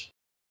leash.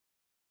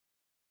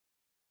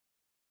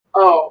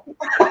 Oh.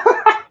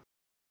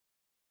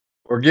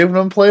 We're giving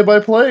them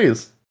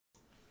play-by-plays.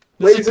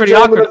 This is pretty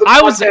awkward.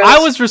 I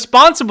was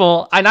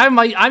responsible, and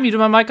I muted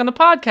my mic on the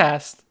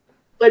podcast.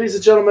 Ladies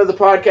and gentlemen of the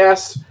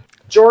podcast,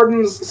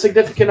 Jordan's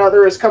significant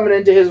other is coming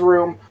into his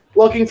room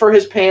looking for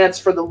his pants,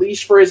 for the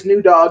leash for his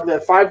new dog, the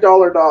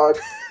 $5 dog.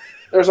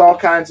 There's all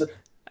kinds of...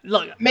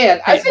 Look,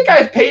 man, I think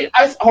I've paid...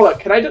 hold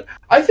on,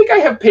 I think I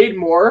have paid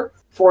more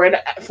for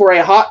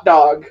a hot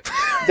dog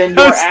than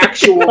your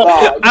actual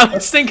dog. I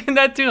was thinking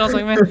that too. I was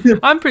like, man,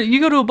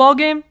 you go to a ball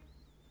game?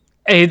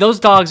 Hey,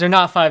 those dogs are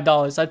not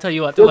 $5. I tell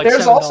you what, they're like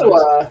there's $7.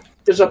 Also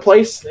there's a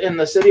place in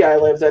the city I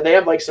live that they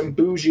have like some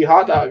bougie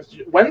hot dogs.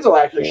 Wenzel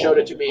actually showed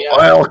it to me.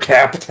 Oil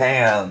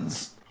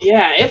Capitans.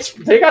 Yeah,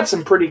 they got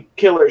some pretty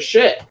killer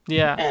shit.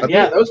 Yeah, and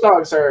those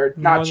dogs are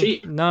not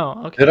cheap.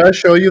 No, okay. Did I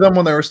show you them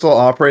when they were still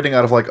operating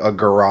out of like a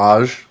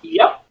garage?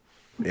 Yep.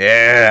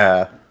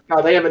 Yeah.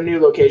 No, they have a new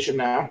location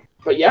now.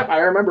 But yep, I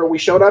remember we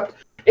showed up.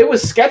 It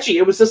was sketchy.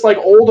 It was this like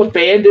old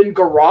abandoned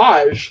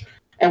garage.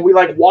 And we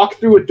like walk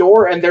through a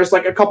door, and there's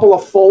like a couple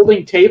of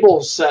folding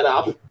tables set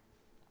up,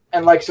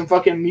 and like some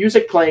fucking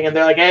music playing. And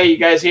they're like, "Hey, you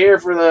guys here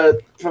for the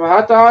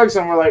hot dogs?"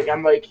 And I'm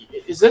like,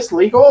 "Is this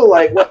legal?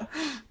 Like, what?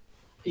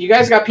 You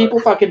guys got people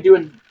fucking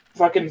doing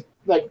fucking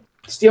like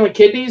stealing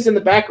kidneys in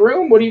the back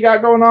room? What do you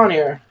got going on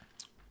here?"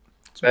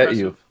 Bet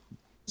you.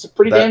 It's a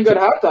pretty damn good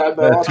hot dog,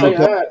 though. I'll tell you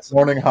that.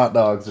 Morning hot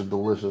dogs are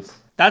delicious.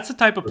 That's the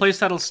type of place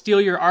that'll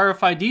steal your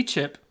RFID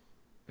chip.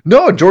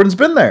 No, Jordan's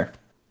been there.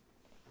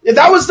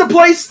 That was the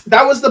place.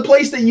 That was the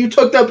place that you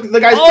took the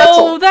guy's pretzel.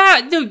 Oh,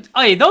 that dude!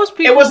 Hey, those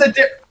people.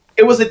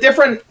 It was a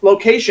different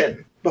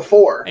location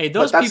before. Hey,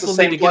 those people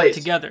need to get it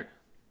together.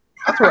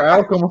 That's where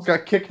Alec almost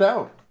got kicked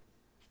out.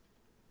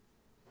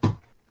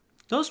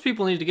 Those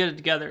people need to get it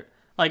together.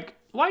 Like,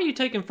 why are you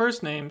taking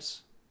first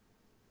names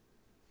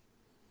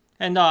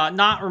and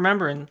not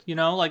remembering? You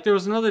know, like there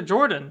was another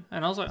Jordan,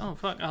 and I was like, oh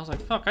fuck!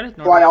 I didn't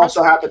know. Well, I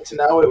also happened to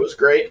know it was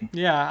great.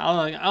 Yeah, I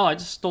was like, oh, I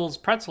just stole his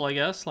pretzel, I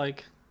guess.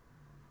 Like.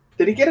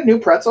 Did he get a new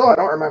pretzel? I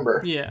don't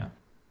remember. Yeah.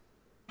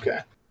 Okay.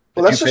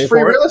 Well, that's just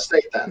free real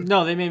estate then.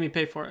 No, they made me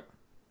pay for it.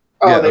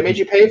 Oh, yeah, they made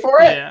you pay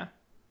for it? Yeah.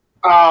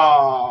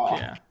 Oh.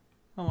 Yeah.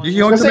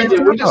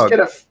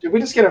 Did we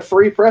just get a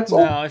free pretzel?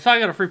 No, if I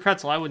got a free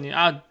pretzel, I wouldn't.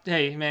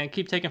 Hey, man,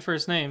 keep taking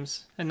first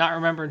names and not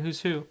remembering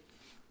who's who.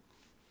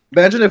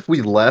 Imagine if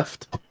we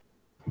left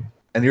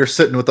and you're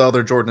sitting with the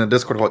other Jordan in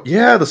Discord like,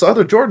 yeah, this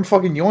other Jordan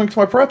fucking yoinked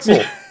my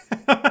pretzel.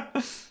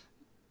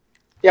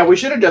 Yeah, we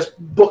should have just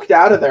booked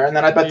out of there, and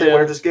then I bet they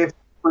would have just gave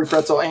free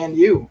pretzel and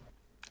you.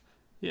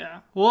 Yeah.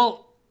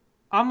 Well,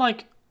 I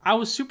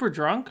was super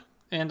drunk,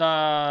 and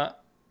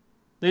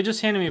they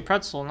just handed me a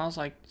pretzel, and I was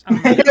like,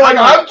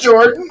 I'm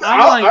Jordan.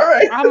 All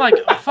right. I'm like,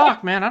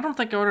 fuck, man, I don't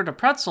think I ordered a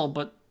pretzel,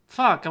 but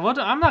fuck, I'm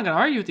not gonna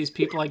argue with these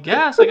people. I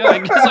guess I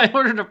guess I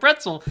ordered a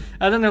pretzel,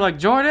 and then they're like,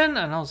 Jordan,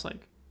 and I was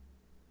like,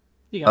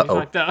 you got me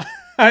fucked up.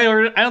 I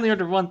only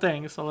ordered one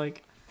thing, so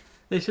like,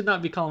 they should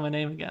not be calling my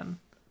name again.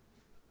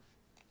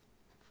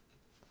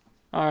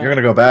 Right. You're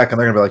gonna go back and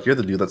they're gonna be like, "You're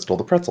the dude that stole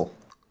the pretzel."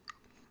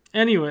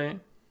 Anyway,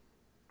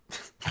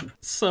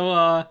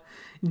 so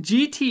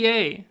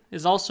GTA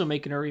is also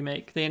making a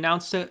remake. They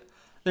announced it.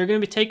 They're gonna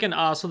be taking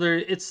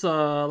it's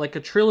like a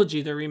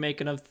trilogy they're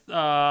remaking of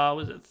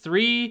was it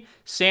 3,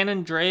 San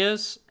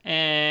Andreas,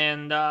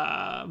 and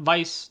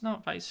Vice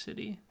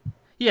City.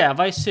 Yeah,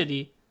 Vice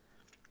City.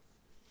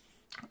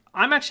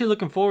 I'm actually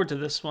looking forward to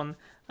this one,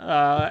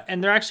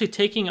 and they're actually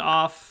taking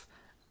off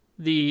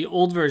the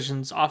old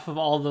versions off of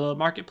all the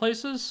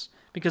marketplaces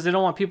because they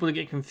don't want people to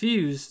get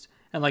confused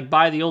and like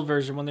buy the old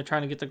version when they're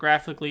trying to get the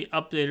graphically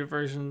updated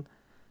version.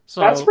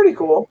 So that's pretty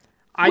cool.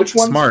 Which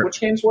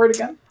games were it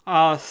again?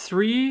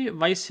 3,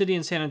 Vice City,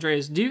 and San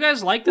Andreas. Do you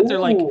guys like that they're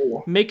like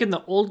making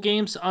the old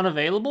games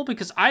unavailable?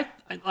 Because I'm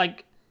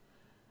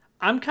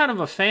kind of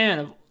a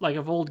fan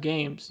of old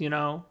games, you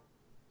know?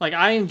 Like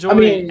I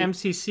enjoy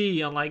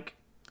MCC on like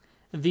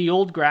the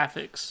old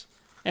graphics.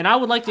 And I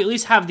would like to at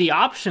least have the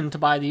option to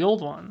buy the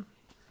old one.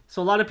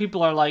 So a lot of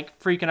people are like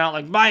freaking out,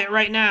 like buy it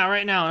right now.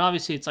 And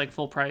obviously it's like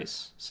full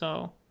price.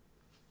 So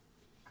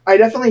I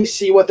definitely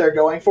see what they're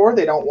going for.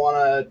 They don't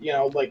want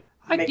to,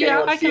 make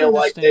anyone feel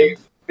like they've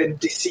been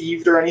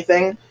deceived or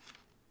anything.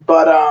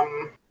 But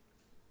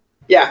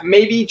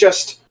maybe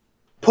just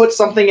put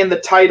something in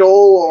the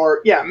title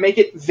or make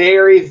it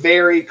very,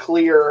 very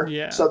clear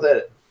so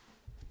that.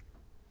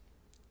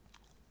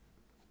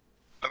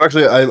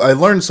 Actually, I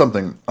learned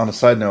something on a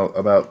side note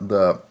about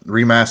the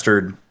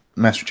remastered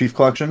Master Chief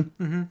Collection.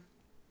 Mm-hmm.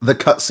 The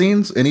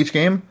cutscenes in each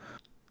game,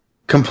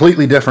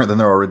 completely different than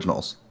their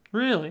originals.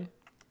 Really?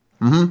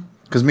 Mm-hmm.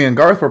 Because me and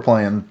Garth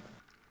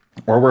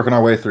we're working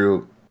our way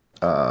through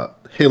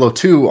Halo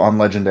 2 on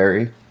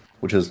Legendary,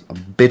 which is a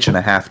bitch and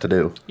a half to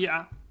do.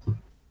 Yeah.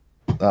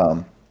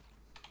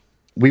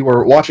 we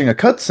were watching a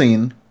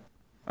cutscene.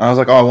 I was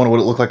like, oh, I wonder what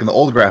it looked like in the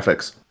old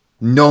graphics.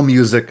 No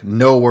music,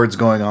 no words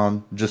going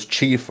on, just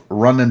Chief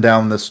running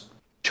down this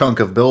chunk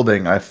of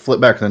building. I flip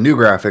back to the new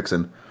graphics,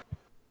 and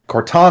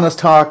Cortana's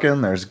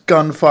talking. There's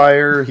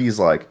gunfire. He's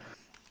like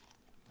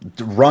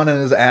running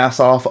his ass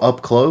off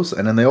up close,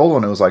 and in the old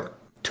one, it was like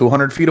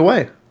 200 feet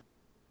away.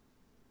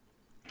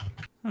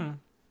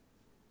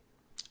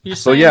 You're saying,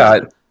 So yeah,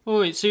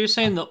 wait. So you're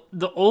saying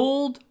the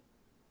old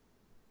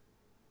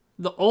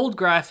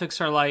graphics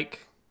are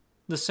like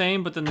the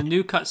same, but then the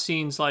new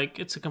cutscenes, like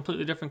it's a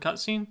completely different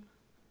cutscene?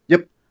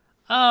 yep.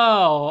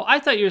 Oh, I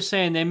thought you were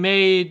saying they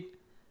made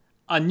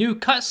a new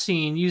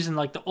cutscene using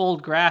like the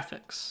old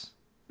graphics.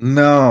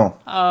 No,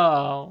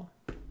 Oh,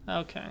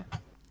 okay.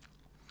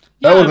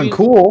 that would have been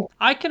cool.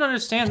 I can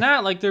understand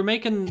that. Like they're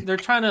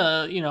trying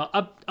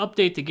to,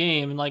 update the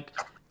game and like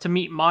to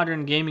meet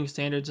modern gaming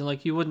standards, and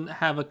like you wouldn't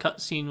have a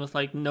cutscene with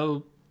like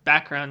no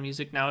background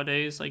music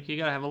nowadays. Like you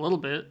gotta have a little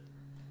bit.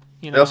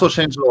 They also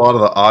changed a lot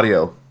of the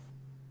audio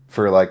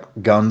for like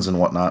guns and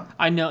whatnot,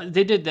 I know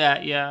they did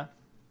that. Yeah.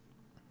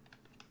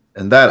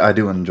 and that I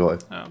do enjoy.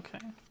 Okay.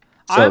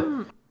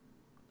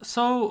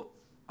 So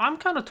I'm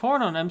kind of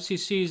torn on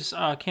MCC's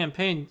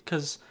campaign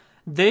because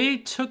they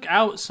took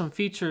out some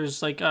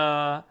features like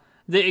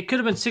it could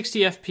have been 60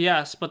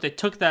 FPS, but they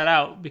took that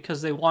out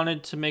because they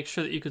wanted to make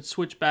sure that you could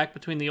switch back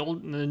between the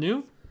old and the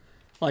new,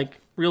 like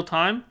real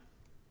time.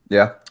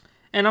 yeah,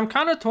 And I'm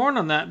kind of torn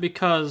on that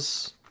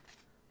because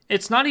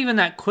it's not even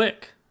that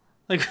quick.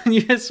 Like when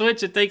you hit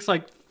switch, it takes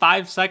like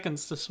 5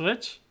 seconds to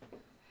switch.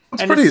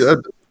 it's pretty.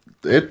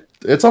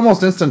 It's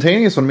almost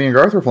instantaneous when me and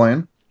Garth were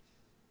playing.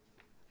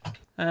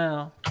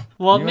 Oh,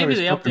 well, You maybe always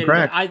they fucking updated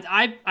it.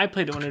 crack. I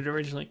played it when it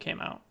originally came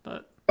out,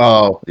 but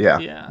Oh yeah,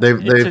 yeah,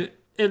 they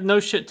no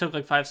shit took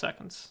like 5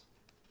 seconds.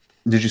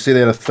 did you see they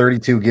had a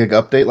 32 gig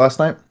update last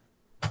night?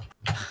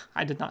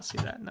 I did not see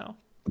that. No.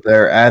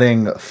 They're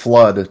adding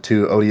Flood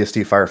to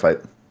ODST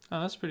Firefight.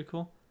 Oh, that's pretty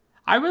cool.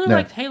 I really No.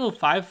 liked Halo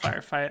 5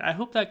 Firefight. I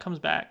hope that comes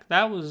back. I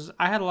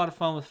had a lot of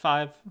fun with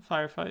 5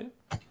 Firefight.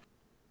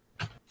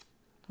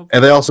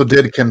 And they also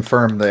did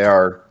confirm they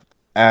are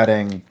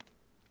adding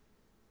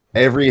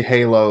every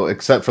Halo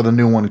except for the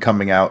new one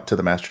coming out to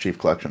the Master Chief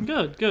Collection.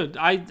 Good, good.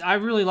 I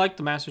really like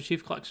the Master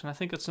Chief Collection. I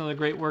think it's another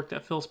great work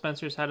that Phil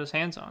Spencer's had his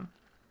hands on.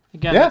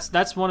 Again, Yeah.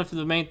 that's one of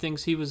the main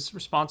things he was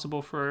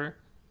responsible for,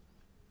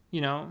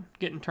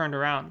 getting turned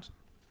around.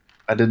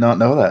 I did not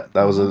know that.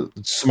 That was a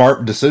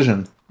smart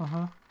decision.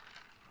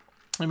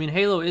 I mean,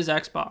 Halo is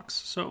Xbox,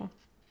 so.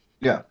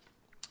 Yeah.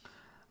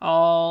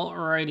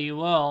 Alrighty,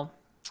 well,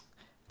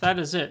 that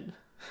is it.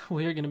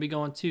 We are going to be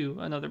going to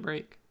another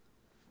break.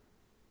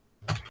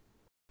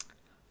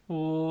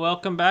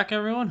 Welcome back,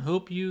 everyone.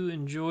 Hope you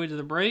enjoyed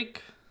the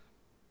break.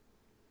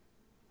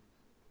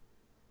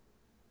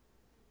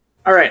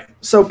 All right.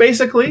 So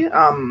basically,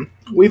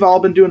 we've all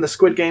been doing the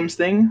Squid Games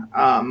thing.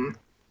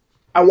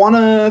 I want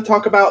to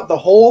talk about the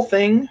whole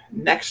thing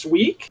next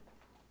week.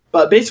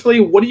 But basically,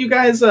 what do you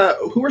guys?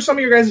 Who are some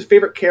of your guys'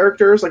 favorite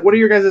characters? Like, what are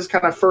your guys'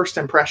 kind of first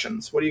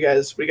impressions? What do you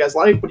guys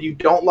like? What do you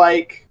don't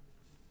like?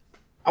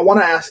 I want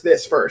to ask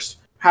this first.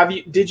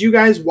 Did you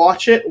guys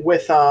watch it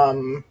with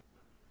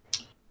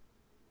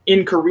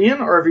in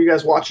Korean, or are you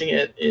guys watching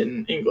it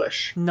in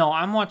English? No,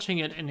 I'm watching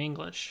it in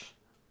English.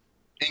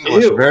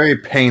 English Ew. very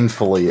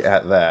painfully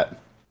at that.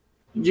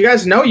 You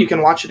guys know you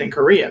can watch it in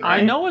Korean,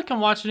 right? I know I can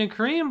watch it in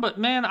Korean, but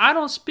man,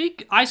 I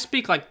speak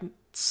like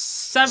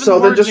 7 So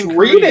then words just in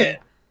read Korean. it.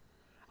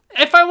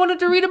 If I wanted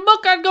to read a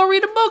book, I'd go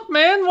read a book,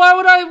 man. Why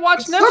would I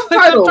watch It's Netflix? I'm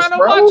subtitles, trying to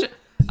bro. watch it.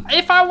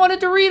 If I wanted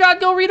to read, I'd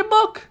go read a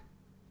book.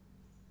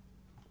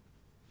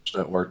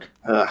 At work.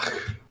 Ugh.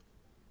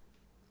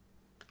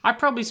 I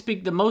probably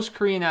speak the most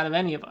Korean out of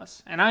any of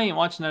us, and I ain't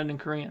watching that in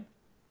Korean.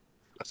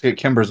 Let's get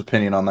Kimber's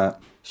opinion on that.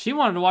 She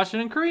wanted to watch it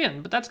in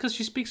Korean, but that's because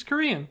she speaks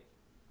Korean.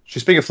 She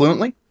speak it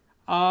fluently?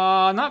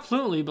 Not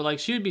fluently, but like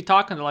she would be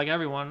talking to like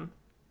everyone.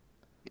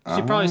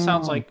 She probably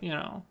sounds like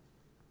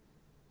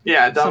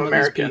Yeah, dumb some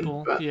American. of these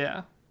people. But,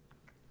 Yeah.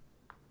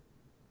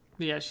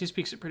 But yeah, she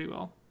speaks it pretty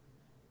well.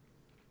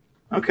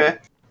 okay.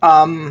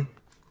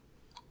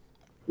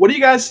 What do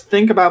you guys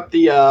think about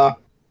the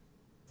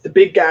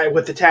big guy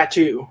with the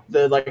tattoo?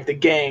 The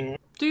gang.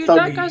 Dude, Thuggy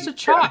that guy's a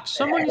chotch.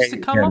 Someone needs to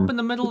come up in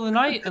the middle of the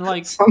night and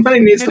like Somebody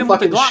needs hit to him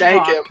with the fucking Glock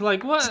shank rock. him.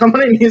 Like what?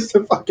 Somebody needs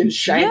to fucking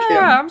shank him.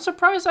 Yeah, I'm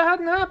surprised that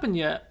hadn't happened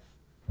yet.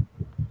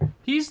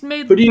 He's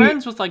made Who do you-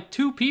 friends with like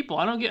 2 people.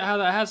 I don't get how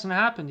that hasn't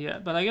happened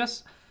yet, but I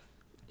guess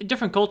a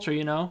different culture,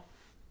 you know.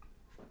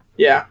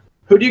 Yeah.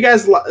 Who do you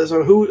guys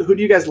so who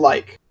do you guys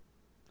like?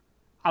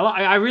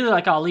 I really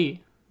like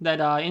Ali, that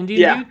Indian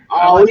Yeah, dude. I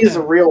like Ali's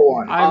a him. real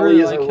one. I Ali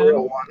really is like a him.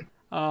 real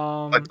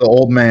one. Like the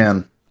old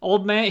man.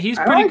 Old man, he's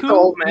I pretty like the cool.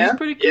 old man. He's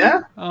pretty cool.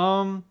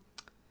 Yeah.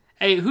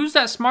 Hey, who's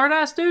that smart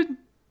ass dude?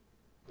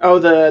 Oh,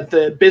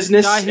 the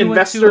business Guy who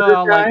investor went to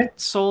guy. like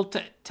Seoul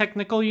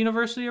Technical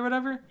University or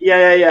whatever.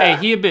 Yeah. Hey,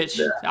 he a bitch.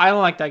 Yeah. I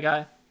don't like that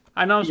guy.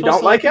 I know I'm You supposed don't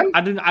to like him?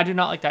 I do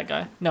not like that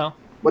guy. No.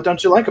 What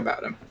don't you like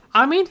about him?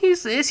 I mean, he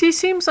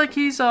seems like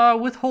he's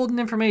withholding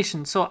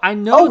information. So I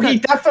know. Oh, he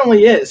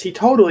definitely is. He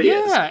totally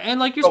is. Yeah, and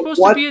like you're But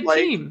supposed what, to be a like-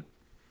 team,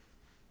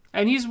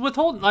 and he's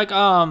withholding. Like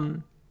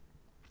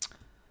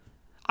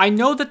I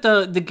know that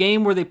the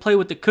game where they play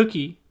with the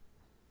cookie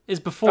is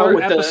before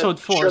with the episode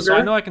 4, so sugar?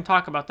 I know I can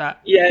talk about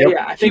that. Yeah, Yep.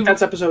 yeah. I think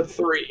that's episode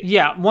 3.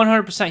 Yeah,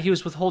 100%. He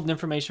was withholding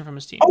information from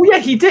his team. Oh yeah,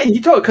 he did. He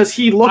told because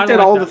he looked I at like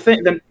all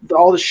that.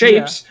 all the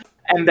shapes,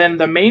 and then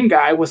the main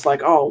guy was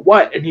like, "Oh,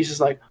 what?" And he's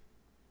just like,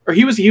 or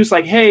he was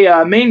like, "Hey,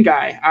 main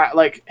guy,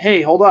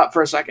 hey, hold up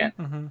for a second."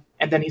 Mm-hmm.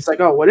 And then he's like,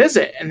 "Oh, what is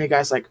it?" And the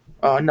guy's like,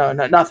 "Oh, no,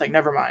 nothing.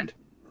 Never mind."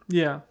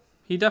 Yeah,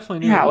 he definitely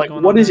knew. Yeah, what was like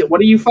going what on is there. it? What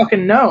do you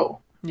fucking know?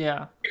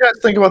 Yeah, You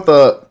guys think about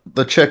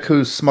the chick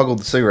who smuggled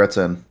the cigarettes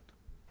in?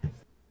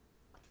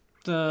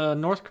 the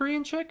North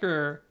Korean chick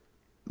or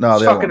No,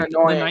 It's the other fucking one. the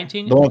annoying.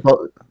 19? The one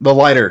with the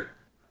lighter.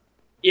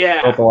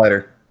 Yeah, With the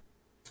lighter.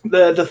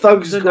 the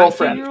thug's The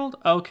girlfriend. 19-year-old?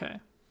 Okay.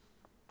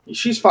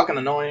 She's fucking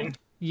annoying.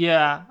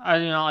 Yeah, I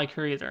do not like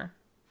her either.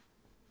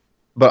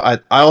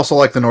 But I also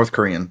like the North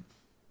Korean.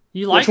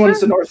 You like Which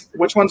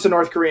one's the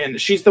North Korean?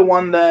 She's the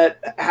one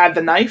that had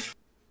the knife.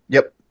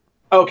 Yep.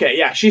 Okay,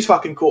 yeah, she's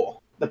fucking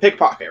cool. The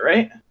pickpocket,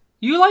 right?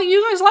 You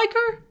guys like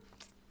her?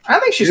 I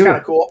think she's Yeah. kind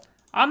of cool.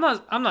 I'm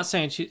not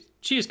saying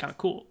she is kind of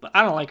cool, but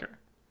I don't like her.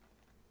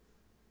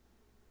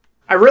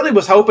 I really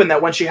was hoping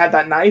that when she had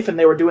that knife and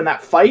they were doing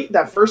that fight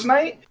that first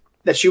night,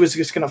 that she was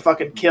just gonna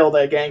fucking kill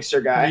the gangster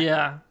guy.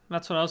 Yeah,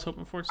 that's what I was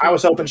hoping for too. I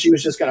was hoping she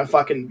was just gonna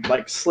fucking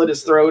like slit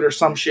his throat or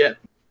some shit.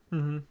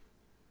 Mm-hmm.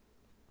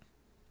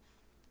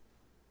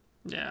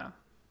 Yeah.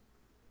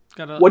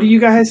 Got a, What do you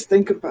guys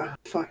think about?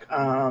 Fuck.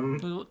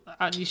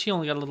 She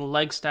only got a little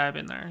leg stab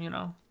in there, you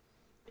know.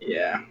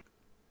 Yeah.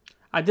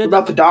 I What did.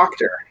 about the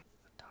doctor?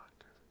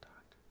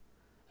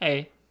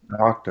 Hey,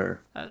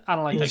 Doctor. I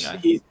don't like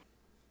that guy.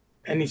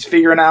 He's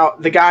figuring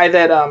out the guy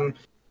that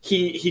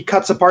he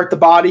cuts apart the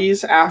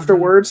bodies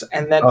afterwards,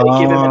 and then they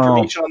give him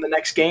information on the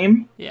next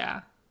game.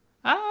 Yeah.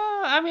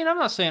 I mean, I'm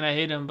not saying I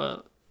hate him,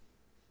 but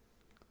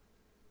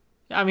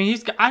I mean,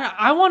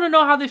 I want to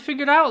know how they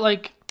figured out,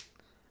 like,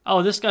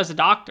 oh, this guy's a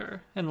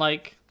doctor, and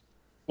like.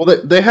 Well,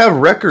 they have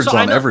records So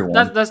I on know,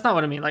 everyone. That's not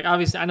what I mean. Like,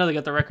 obviously, I know they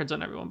got the records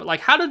on everyone, but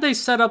like, how did they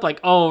set up? Like,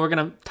 oh, we're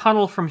gonna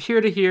tunnel from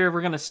here to here.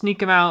 We're gonna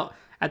sneak him out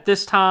at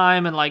this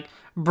time and like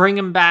bring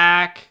him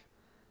back.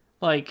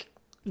 Like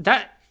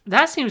that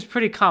seems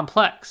pretty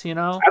complex, you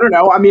know? I don't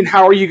know. I mean,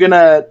 how are you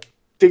gonna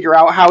figure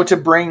out how to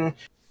bring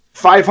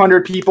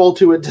 500 people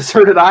to a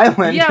deserted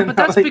island? Yeah, but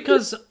that's Like,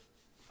 because.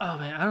 Oh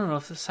man, I don't know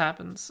if this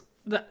happens.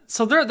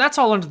 That's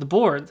all under the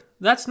board.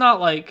 That's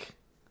not like.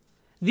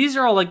 These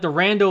are all like the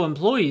rando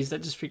employees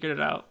that just figured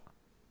it out.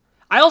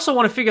 I also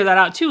want to figure that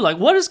out too. Like,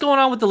 what is going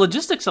on with the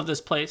logistics of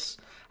this place?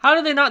 How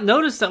did they not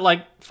notice that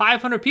like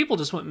 500 people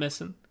just went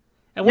missing?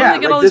 And where Yeah, do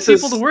they get like, all these this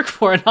people is- to work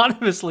for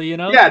anonymously? You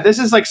know? Yeah, this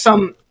is like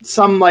some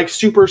like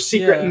super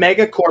secret Yeah.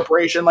 mega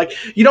corporation. Like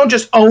you don't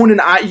just own an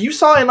eye. You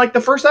saw in like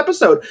the first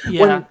episode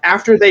Yeah. when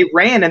after they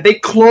ran and they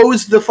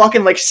closed the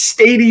fucking like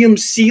stadium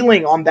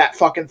ceiling on that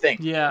fucking thing.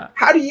 Yeah.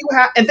 How do you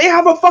have? And they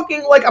have a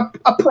fucking like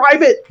a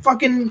private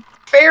fucking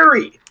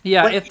ferry.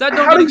 Yeah. Like, if that how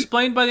don't get do-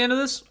 explained by the end of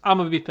this, I'm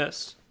gonna be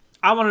pissed.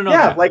 I want to know.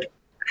 Yeah, that. like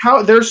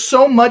how there's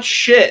so much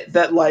shit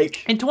that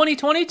like. in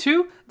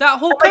 2022, that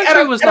whole Like,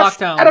 country was locked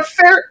down. at a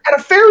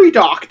ferry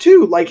dock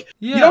too. Like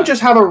Yeah. you don't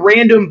just have a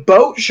random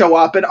boat show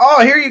up and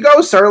oh here you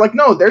go sir. Like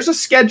no, there's a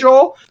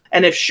schedule,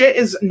 and if shit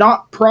is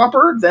not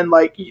proper, then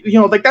like you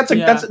know like that's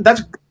Yeah.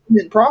 that's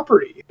government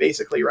property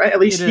basically, right? At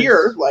least It is.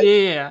 here, like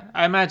yeah,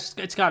 I imagine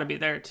it's got to be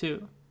there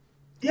too.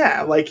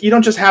 yeah, like you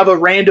don't just have a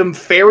random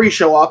ferry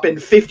show up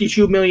and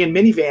 52 million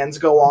minivans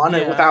go on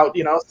and Yeah. without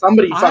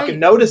somebody fucking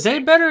noticing. They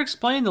better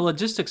explain the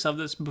logistics of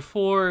this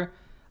before.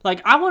 Like,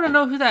 I want to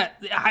know who that.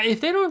 If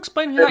they don't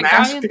explain who The that guy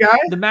masked is, guy?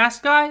 the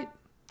masked guy,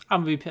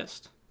 I'm gonna be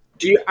pissed.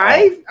 Do you?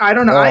 I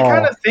don't know. I Oh.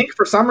 kind of think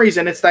for some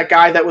reason it's that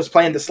guy that was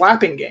playing the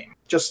slapping game.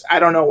 Just I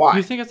don't know why.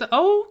 You think it's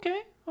oh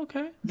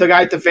okay. The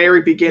guy at the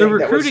very beginning. The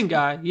that was- recruiting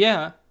guy,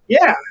 yeah,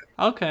 Yeah,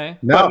 okay.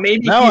 Now,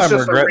 maybe now he's I'm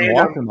just a regretting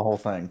random- watching the whole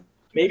thing.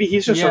 maybe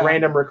he's just Yeah. a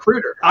random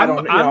recruiter. I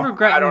don't. I'm I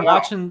regretting don't know.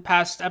 watching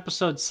past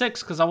episode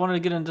 6 because I wanted to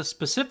get into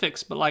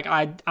specifics, but like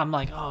I'm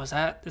like, oh, is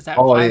that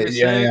Oh, 5 or yeah, 6?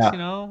 yeah. You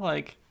know,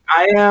 like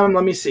I am.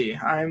 Let me see.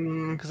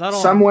 I'm 'Cause I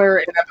don't- somewhere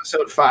in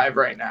episode 5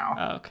 right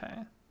now. okay.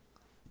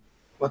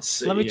 Let's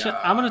see. Let me check.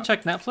 I'm gonna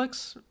check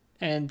Netflix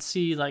and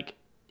see like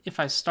if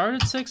I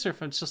started 6 or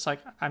if it's just like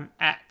I'm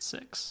at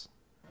 6.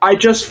 I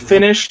just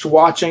finished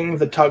watching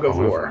the Tug of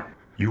War.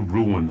 You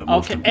ruined the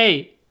most. Okay,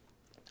 hey,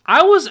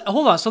 I was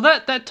hold on. So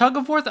that tug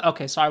of war.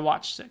 Okay, so I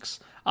watched 6.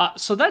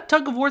 So that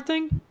tug of war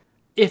thing.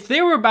 If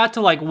they were about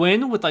to like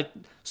win with like,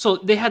 so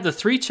they had the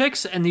 3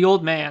 chicks and the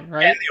old man,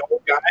 right? And the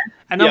old guy.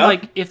 And I'm Yeah.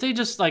 like, if they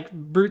just like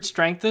brute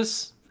strength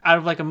this out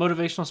of like a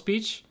motivational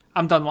speech,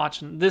 I'm done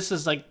watching. This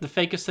is like the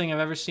fakest thing I've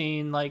ever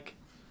seen. Like,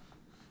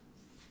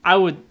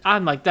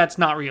 I'm like, that's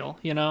not real,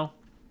 you know?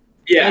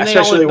 Yeah, And they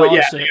all especially what.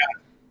 Yeah, acknowledged it.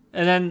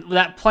 And then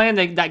that plan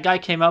that guy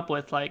came up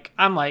with, like,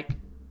 I'm like,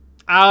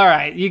 all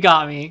right, you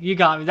got me.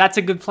 That's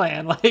a good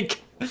plan.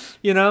 Like,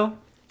 you know?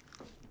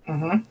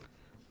 Mm-hmm.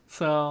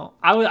 So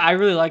I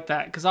really like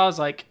that because I was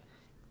like,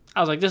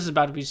 this is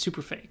about to be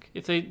super fake.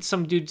 If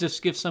some dude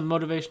just gives some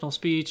motivational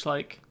speech,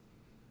 like,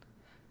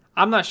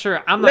 I'm not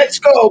sure. Let's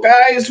go,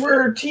 guys.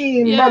 We're a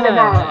team. Yeah, blah,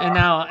 blah, blah. and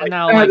now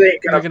that like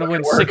ain't they're gonna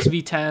win fucking work.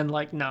 6v10.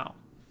 Like, no,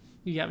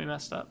 you got me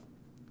messed up.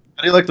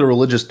 How do you like the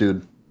religious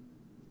dude?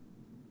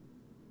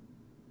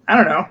 I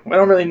don't know. I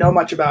don't really know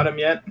much about him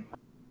yet.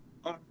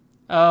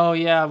 Oh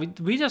yeah, we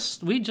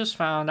just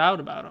found out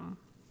about him.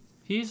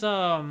 He's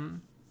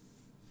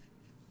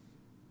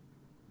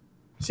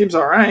Seems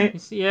all right. he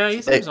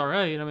seems all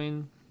right. I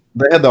mean,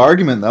 They had the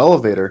argument in the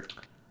elevator.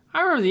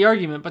 I remember the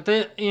argument, but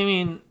it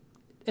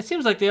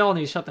seems like they all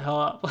need to shut the hell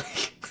up.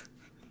 Like,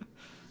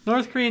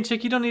 North Korean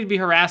chick, you don't need to be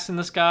harassing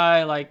this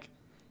guy. Like,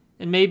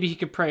 and maybe he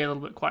could pray a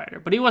little bit quieter,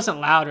 but he wasn't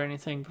loud or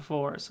anything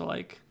before, so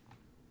like,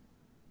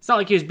 it's not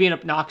like he was being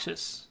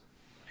obnoxious.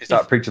 He's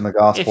not preaching the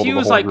gospel If to he the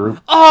was whole like, group.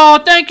 "Oh,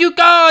 thank you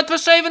God for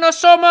saving us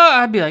so much,"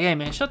 I'd be like, "Hey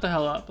man, shut the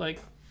hell up!" Like,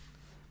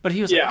 but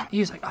he was Yeah.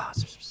 like, "Oh,"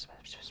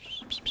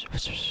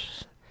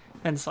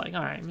 and it's like,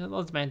 all right,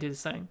 let the man do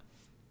this thing.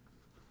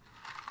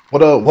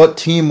 What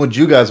team would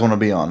you guys want to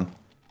be on?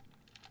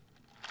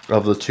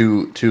 Of the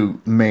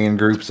two main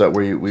groups that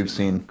we've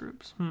seen,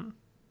 Groups.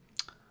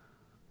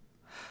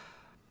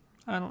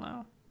 I don't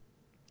know.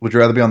 would you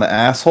rather be on the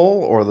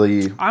asshole or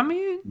the I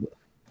mean,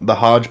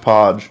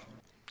 hodgepodge?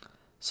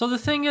 so the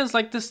thing is,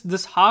 like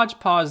this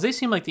hodgepodge, they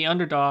seem like the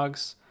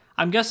underdogs.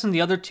 I'm guessing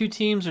the other two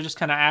teams are just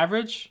kind of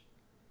average,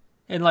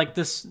 and like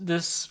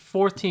this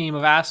fourth team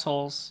of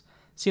assholes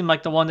seem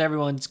like the one that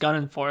everyone's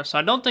gunning for. So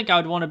I don't think I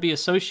would want to be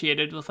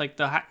associated with like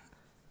the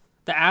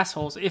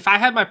assholes. If I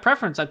had my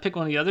preference, I'd pick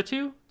one of the other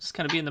two, just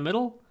kind of be in the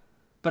middle.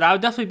 But I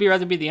would definitely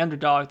rather be the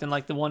underdog than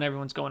like the one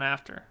everyone's going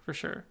after, for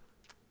sure.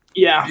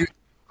 Yeah.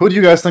 Who do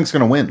you guys think's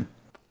gonna win?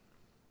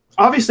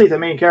 Obviously the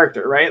main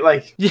character, right?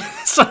 Like, Yeah,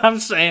 that's what I'm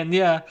saying.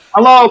 Yeah,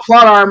 hello,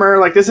 plot armor.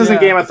 Like, this isn't Yeah.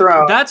 Game of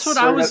Thrones. that's what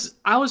So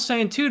I was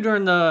saying too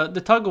during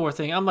the tug of war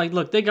thing. I'm like,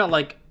 look, they got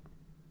like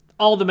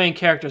all the main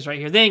characters right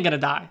here. They ain't gonna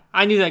die.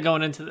 I knew that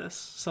going into this.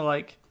 So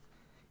like,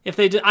 if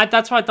they did,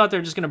 that's why I thought they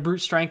were just gonna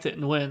brute strength it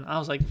and win. I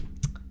was like,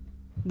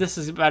 this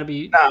is about to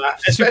be super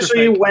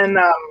especially fake. when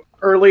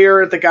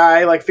earlier the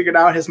guy like figured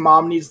out his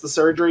mom needs the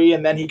surgery,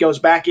 and then he goes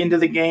back into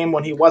the game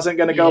when he wasn't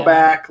going to go Yeah,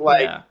 back.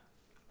 Like, yeah.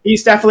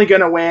 he's definitely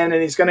going to win,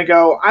 and he's going to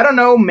go. I don't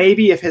know,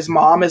 maybe if his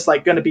mom is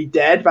like going to be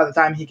dead by the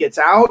time he gets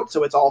out,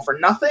 so it's all for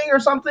nothing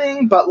or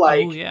something. But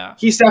like, Oh, yeah.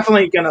 he's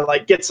definitely going to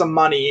like get some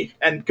money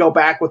and go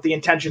back with the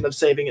intention of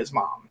saving his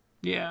mom.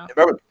 Yeah.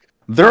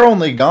 They're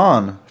only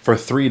gone for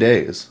 3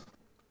 days.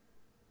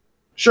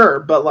 Sure,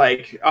 but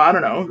like, I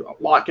don't know,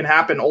 a lot can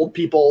happen. Old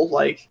people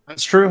like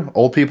That's true.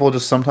 Old people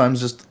just sometimes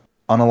just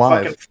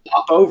unalive. fucking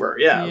flop over.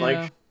 Yeah,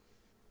 like.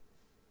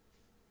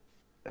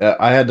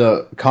 I had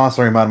to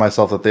constantly remind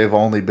myself that they've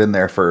only been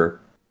there for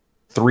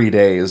 3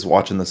 days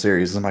watching the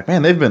series. I'm like,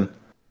 man, they've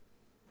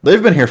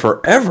been here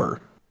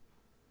forever.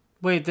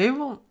 Wait, they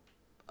won't.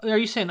 Are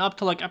you saying up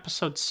to like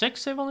episode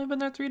 6? They've only been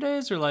there 3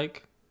 days, or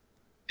like?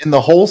 In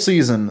the whole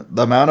season,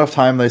 the amount of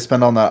time they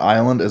spend on that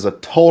island is a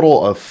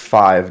total of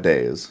 5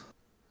 days.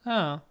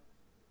 Oh.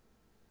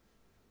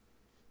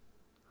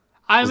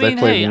 I 'Cause they mean,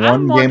 played hey, one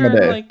I'm game a wondering,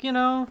 day. like, you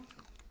know.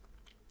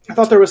 I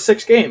thought there was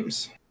 6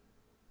 games.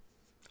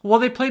 Well,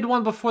 they played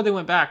one before they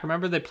went back.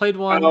 Remember, they played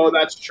one. Oh,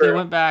 that's They true.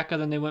 went back,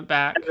 and then they went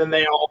back. And then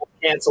they all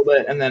canceled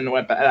it and then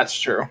went back. That's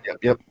true.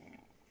 Yep.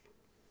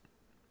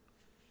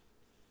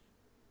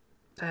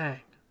 Dang.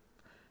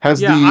 Has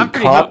Yeah, the I'm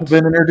pretty cop hooked.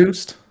 been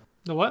introduced?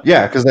 The what?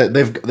 Yeah, because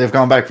they've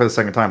gone back for the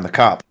second time. The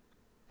cop.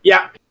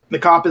 Yeah, the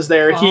cop is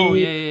there. Oh,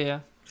 yeah.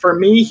 For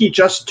me, he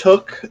just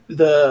took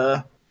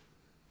the.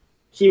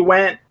 He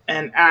went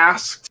and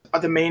asked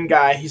the main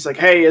guy. He's like,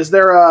 "Hey, is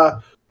there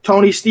a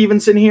Tony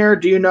Stevenson here?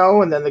 Do you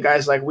know?" And then the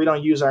guy's like, "We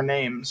don't use our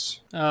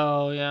names."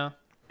 Oh, yeah.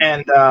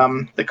 And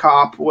the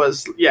cop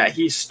was,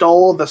 he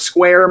stole the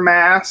square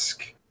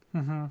mask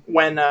Mm-hmm.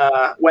 when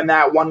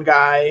that one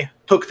guy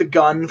took the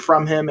gun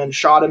from him and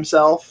shot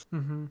himself.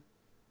 Mm-hmm.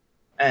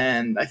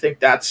 And I think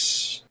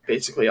that's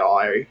basically all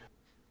I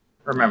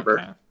remember.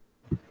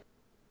 Okay.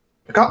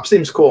 The cop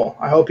seems cool.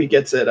 I hope he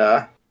gets it.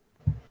 Yeah.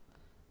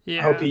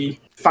 I hope he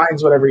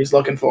finds whatever he's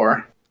looking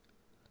for.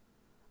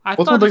 I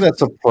What's thought one thing this- that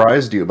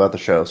surprised you about the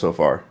show so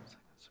far?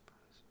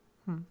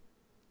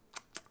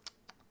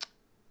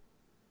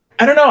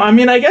 I don't know. I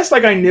mean, I guess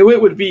like I knew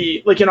it would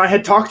be like, I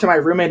had talked to my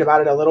roommate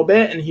about it a little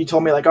bit, and he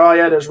told me like, oh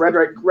yeah, there's red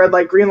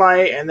light, green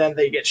light, and then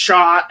they get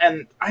shot,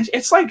 and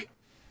it's like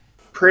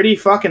pretty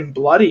fucking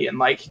bloody, and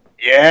like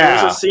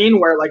there's a scene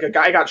where like a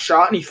guy got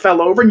shot and he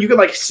fell over, and you could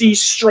like see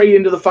straight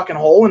into the fucking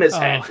hole in his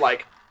head.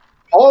 Like,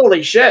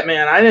 holy shit,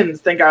 man! I didn't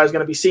think I was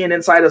gonna be seeing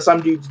inside of some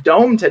dude's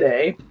dome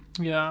today.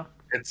 Yeah.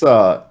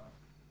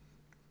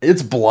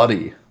 It's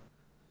bloody.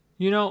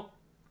 You know,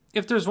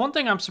 if there's one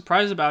thing I'm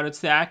surprised about, it's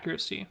the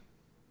accuracy.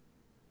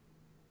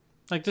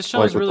 Like, this show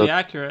Like is with really the-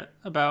 accurate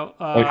about...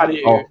 How do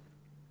you? Oh.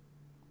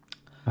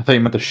 I thought you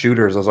meant the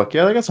shooters. I was like,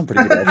 yeah, they got some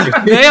pretty good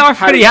accuracy. They are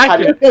pretty how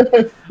do you-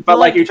 accurate. But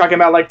like, you're talking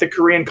about like the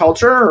Korean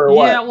culture or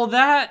what? Yeah, well,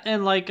 that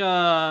and like,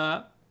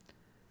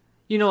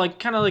 you know, like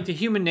kind of like the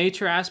human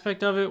nature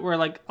aspect of it, where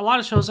like a lot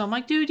of shows I'm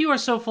like, dude, you are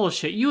so full of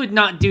shit. You would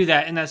not do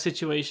that in that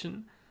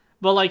situation.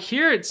 But like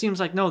here, it seems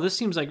like no, this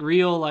seems like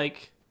real,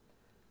 like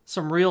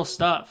some real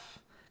stuff.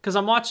 Because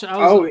I'm watching.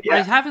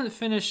 I haven't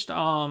finished the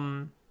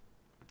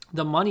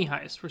Money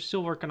Heist. We're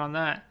still working on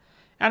that,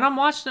 and I'm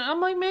watching it.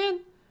 I'm like, man,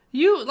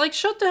 you like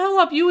shut the hell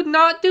up. You would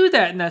not do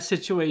that in that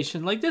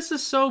situation. Like this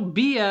is so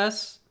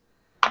BS.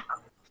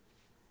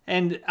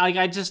 And like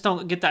I just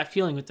don't get that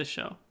feeling with the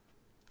show.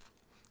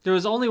 There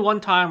was only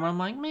one time where I'm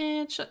like,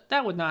 man,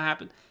 that would not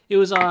happen. It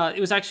was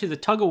actually the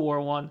tug of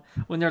war one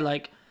when they're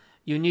like,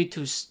 you need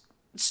to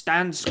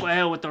stand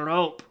square with the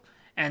rope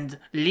and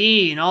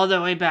lean all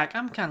the way back.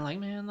 I'm kind of like,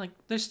 man, like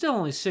there's still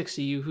only 6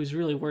 of you who's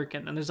really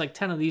working, and there's like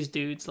 10 of these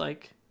dudes.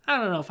 Like I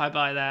don't know if I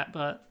buy that,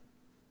 but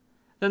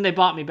then they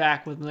bought me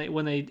back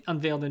when they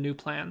unveiled a new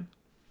plan.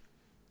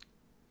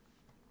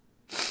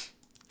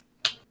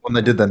 When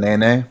they did the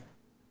Nene.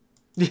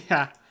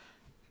 Yeah.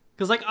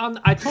 Because, like,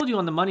 I told you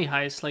on the Money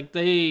Heist, like,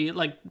 the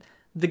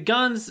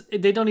guns,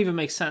 they don't even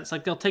make sense.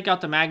 Like, they'll take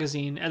out the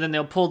magazine, and then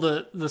they'll pull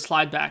the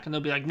slide back, and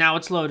they'll be like, now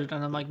it's loaded.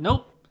 And I'm like,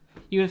 nope.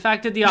 You, in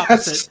fact, did the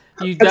opposite.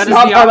 That's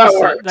not how that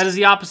works. That is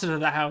the opposite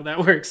of how that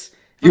works.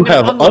 You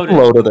have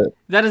unloaded it.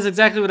 That is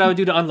exactly what I would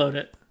do to unload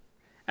it.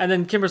 And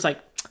then Kimber's like,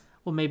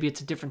 well, maybe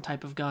it's a different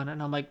type of gun.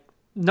 And I'm like,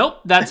 nope,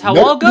 that's how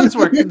all guns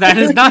work. That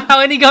is not how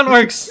any gun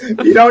works.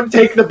 You don't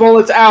take the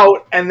bullets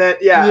out, and then,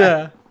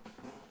 Yeah.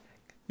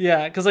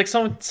 Yeah, because like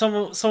someone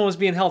was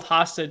being held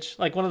hostage.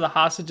 Like one of the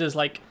hostages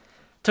like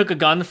took a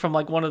gun from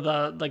like one of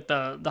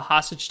the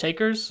hostage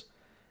takers,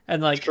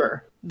 and like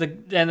sure. I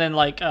don't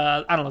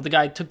know, the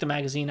guy took the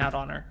magazine out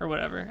on her or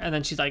whatever, and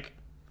then she's like,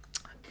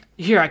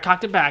 "Here, I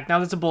cocked it back. Now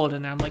there's a bullet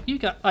in there." I'm like,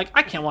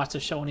 I can't watch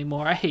this show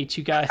anymore. I hate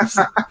you guys.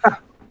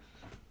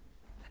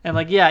 And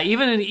like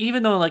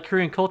even though like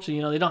Korean culture,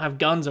 you know, they don't have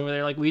guns over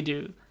there like we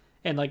do,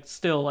 and like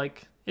still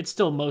like it's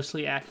still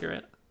mostly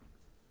accurate.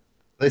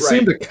 They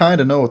seem to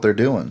kind of know what they're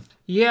doing.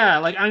 Yeah,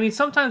 like, I mean,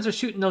 sometimes they're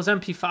shooting those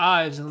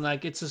MP5s and,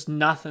 like, it's just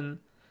nothing.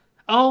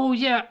 Oh,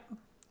 yeah.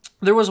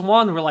 There was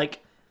one where, like,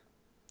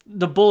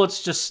 the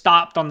bullets just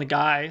stopped on the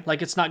guy.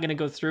 Like, it's not going to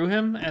go through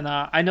him. And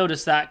I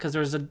noticed that because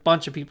there was a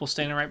bunch of people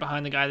standing right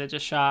behind the guy that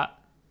just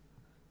shot.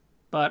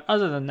 But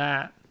other than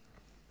that...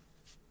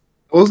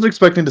 I wasn't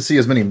expecting to see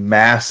as many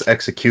mass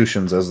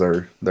executions as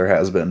there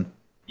has been.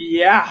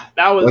 Yeah,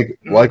 that was...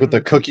 Like with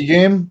the cookie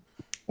game,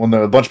 when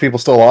a bunch of people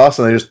still lost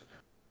and they just...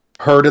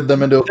 herded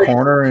them into a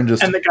corner and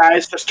just... And the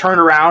guys just turned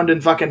around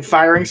and fucking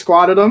firing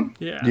squatted them?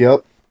 Yeah.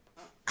 Yep.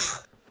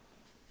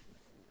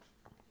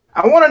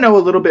 I want to know a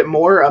little bit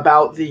more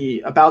about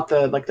the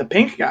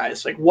pink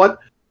guys. Like, what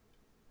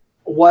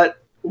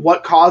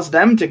caused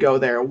them to go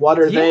there? What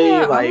are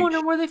they, like... I'm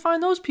wondering where they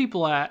find those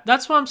people at.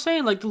 That's what I'm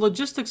saying, like, the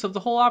logistics of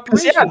the whole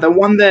operation. Yeah, the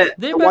one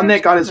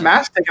that got his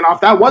mask taken off,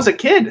 that was a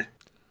kid.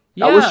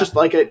 Yeah. That was just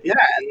like a... Yeah.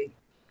 And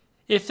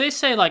if they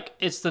say, like,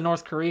 it's the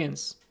North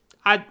Koreans...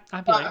 I'd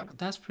be like,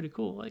 that's pretty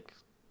cool. Like,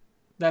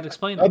 that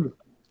explains it.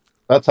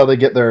 That's how they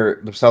get their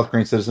South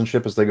Korean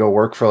citizenship, is they go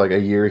work for like a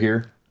year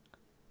here.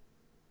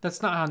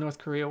 That's not how North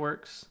Korea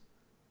works.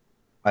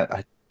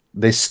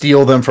 They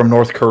steal them from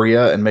North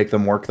Korea and make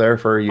them work there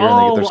for a year. And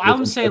they get their citizenship.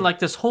 I'm saying like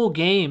this whole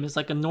game is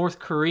like a North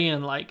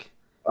Korean like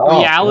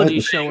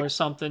reality show or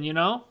something, you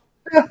know?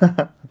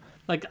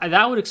 Like,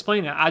 that would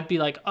explain it. I'd be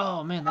like,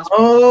 oh, man, that's...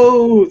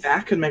 Oh,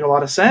 that could make a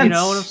lot of sense. You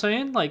know what I'm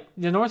saying? Like,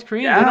 the North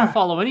Koreans, they don't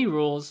follow any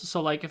rules. So,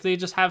 like, if they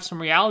just have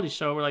some reality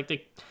show where, like,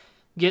 they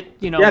get,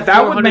 you know... Yeah,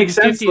 that would make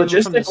sense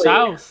logistically. From the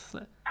South.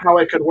 How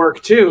it could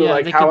work, too. Yeah,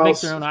 like, they how could make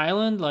else... their own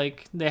island.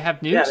 Like, they have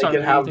nukes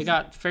already. They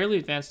got fairly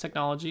advanced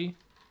technology.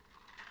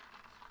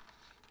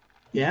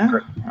 Yeah,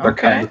 they're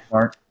kind of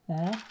smart.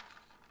 Uh-huh.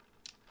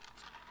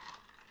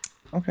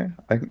 Okay,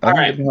 I can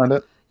get behind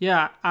it.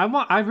 Yeah,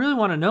 I really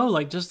want to know,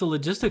 like, just the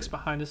logistics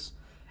behind this.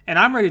 And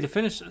I'm ready to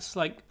finish this.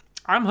 Like,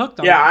 I'm hooked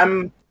on it. Yeah,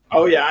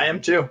 I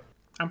am too.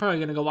 I'm probably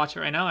going to go watch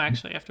it right now,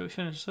 actually, after we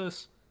finish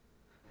this.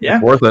 Yeah.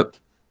 It's worth it.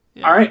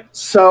 Yeah. All right,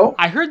 so...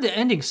 I heard the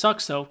ending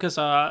sucks, though, because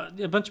a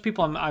bunch of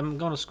people I'm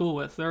going to school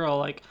with, they're all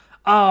like,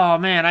 oh,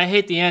 man, I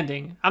hate the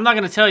ending. I'm not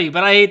going to tell you,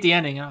 but I hate the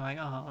ending. And I'm like,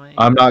 oh, man.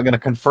 I'm not going to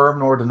confirm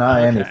nor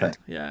deny anything.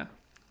 Yeah.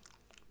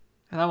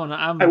 And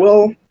I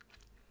will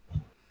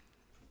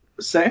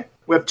say...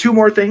 We have 2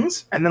 more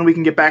things, and then we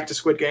can get back to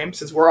Squid Game,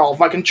 since we're all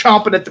fucking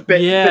chomping at the bit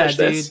to finish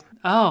this. Dude.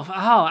 Oh,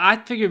 I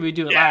figured we'd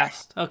do it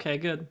last. Okay,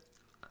 good.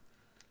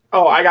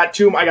 Oh, I got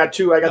 2. I got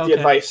the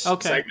advice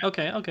segment.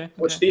 Okay.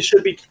 Which these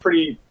should be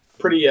pretty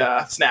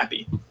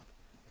snappy.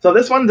 So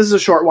this is a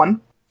short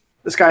one.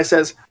 This guy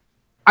says,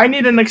 I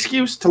need an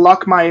excuse to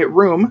lock my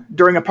room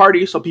during a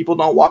party so people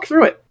don't walk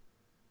through it.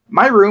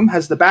 My room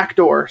has the back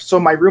door, so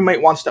my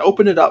roommate wants to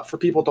open it up for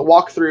people to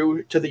walk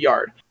through to the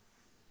yard.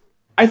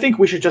 I think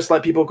we should just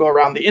let people go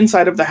around the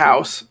inside of the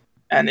house,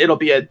 and it'll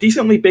be a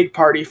decently big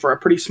party for a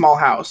pretty small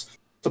house,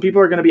 so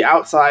people are going to be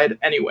outside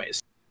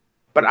anyways.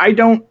 But I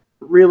don't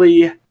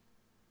really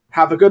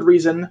have a good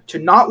reason to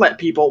not let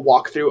people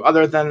walk through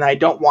other than I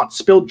don't want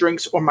spilled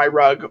drinks on my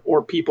rug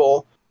or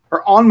people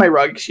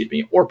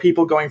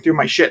going through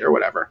my shit or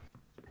whatever.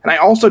 And I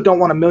also don't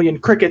want a million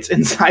crickets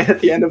inside at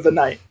the end of the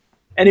night.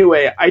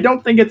 Anyway, I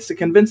don't think it's a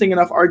convincing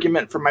enough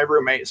argument for my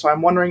roommate, so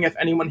I'm wondering if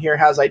anyone here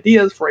has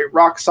ideas for a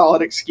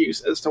rock-solid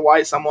excuse as to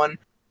why someone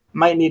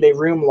might need a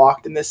room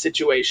locked in this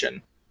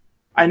situation.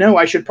 I know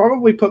I should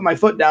probably put my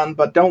foot down,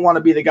 but don't want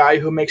to be the guy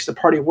who makes the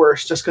party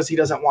worse just because he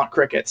doesn't want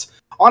crickets.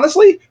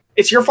 Honestly,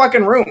 it's your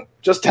fucking room.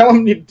 Just tell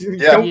him you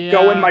don't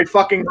go in my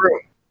fucking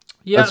room.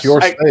 Yes. That's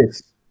your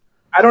space.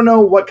 I don't know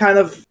what kind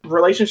of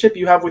relationship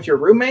you have with your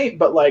roommate,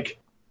 but, like,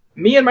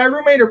 me and my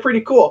roommate are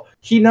pretty cool.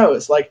 He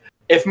knows, like,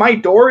 if my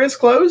door is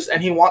closed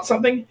and he wants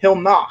something, he'll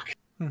knock.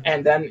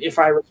 And then if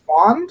I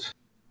respond,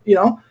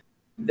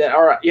 then,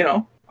 all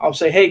right, I'll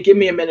say, hey, give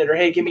me a minute, or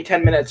hey, give me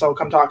 10 minutes, I'll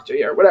come talk to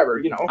you, or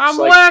whatever, I'm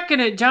whacking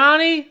it,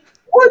 Johnny.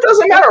 Well, it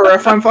doesn't matter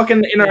if I'm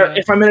fucking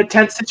if I'm in a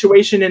tense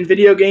situation in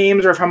video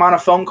games, or if I'm on a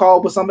phone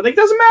call with somebody. It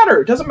doesn't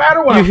matter. It doesn't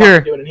matter what I'm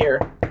fucking doing in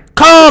here.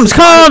 Comms!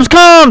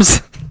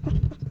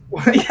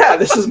 Yeah,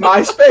 this is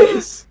my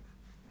space.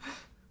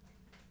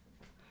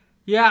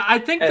 Yeah, I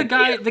think the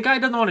guy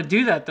doesn't want to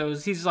do that though.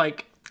 He's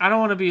like, I don't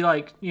want to be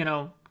like,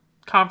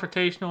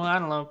 confrontational. I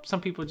don't know.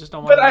 Some people just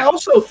don't want. But I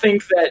also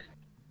think that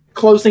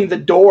closing the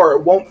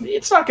door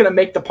it's not going to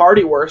make the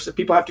party worse if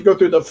people have to go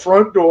through the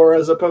front door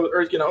as opposed,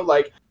 or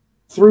like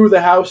through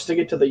the house to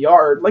get to the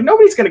yard. Like,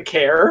 nobody's going to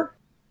care.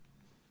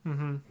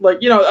 Mm-hmm. Like,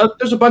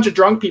 there's a bunch of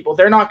drunk people.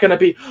 They're not going to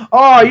be,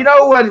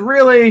 oh,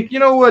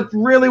 what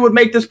really would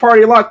make this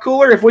party a lot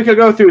cooler if we could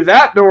go through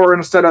that door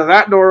instead of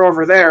that door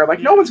over there. Like,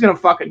 no one's going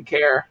to fucking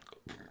care.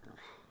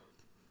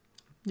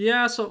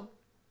 Yeah, so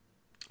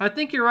I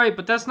think you're right,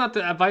 but that's not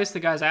the advice the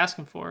guy's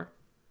asking for.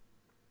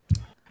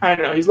 I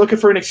don't know. He's looking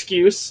for an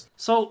excuse.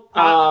 So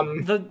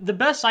the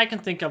best I can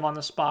think of on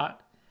the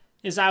spot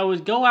is I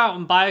would go out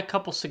and buy a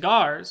couple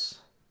cigars,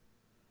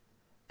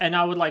 and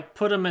I would like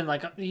put them in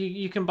like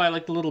you can buy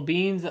like the little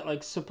beans that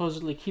like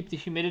supposedly keep the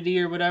humidity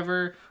or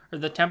whatever, or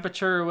the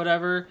temperature or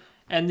whatever.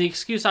 And the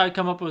excuse I would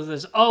come up with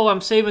is, oh,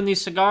 I'm saving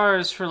these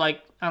cigars for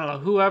like, I don't know,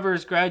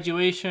 whoever's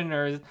graduation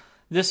or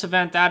this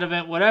event, that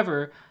event,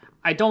 whatever.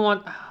 I don't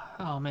want.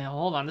 Oh man,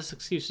 hold on. This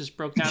excuse just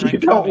broke down. You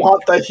don't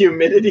want the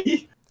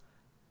humidity?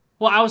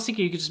 Well, I was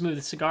thinking you could just move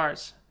the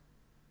cigars.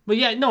 But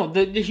yeah, no,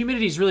 the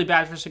humidity is really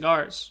bad for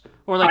cigars.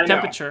 Or like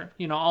temperature,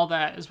 all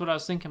that is what I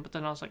was thinking. But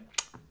then I was like,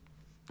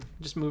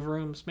 just move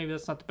rooms. Maybe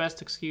that's not the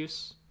best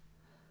excuse.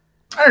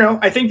 I don't know.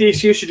 I think the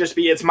excuse should just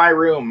be, it's my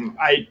room.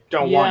 I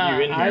don't want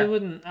you in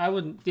here. I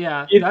wouldn't,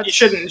 yeah. You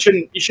shouldn't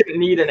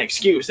need an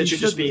excuse. It should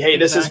just be, hey,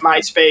 this is my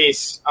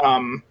space.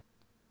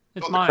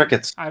 It's mine.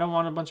 Crickets. I don't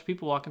want a bunch of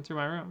people walking through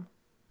my room.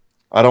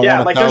 I don't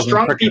want there's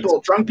drunk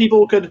people. Drunk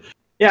people could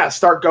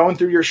start going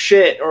through your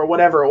shit or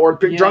whatever. Or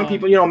drunk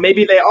people,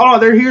 maybe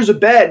here's a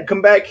bed.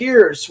 Come back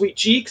here, sweet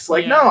cheeks.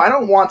 Like, no, I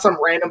don't want some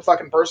random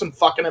fucking person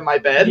fucking in my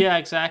bed. Yeah,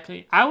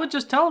 exactly. I would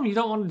just tell them you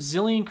don't want a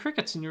zillion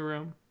crickets in your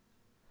room.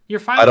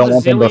 You're fine. I don't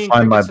want them to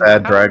find my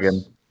bad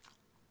dragon.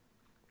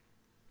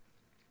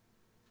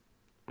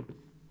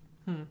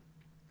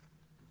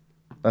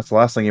 That's the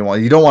last thing you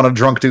want. You don't want a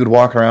drunk dude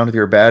walking around with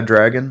your bad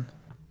dragon.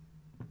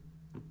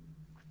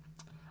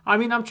 I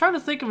mean, I'm trying to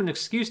think of an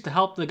excuse to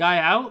help the guy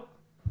out,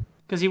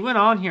 because he went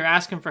on here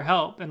asking for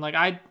help, and like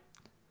I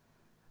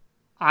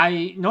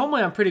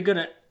normally I'm pretty good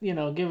at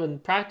giving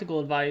practical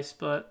advice,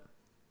 but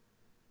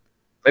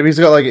maybe he's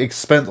got like you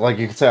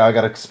could say, I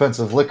got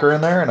expensive liquor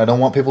in there, and I don't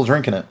want people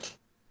drinking it.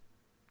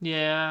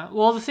 Yeah,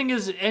 well, the thing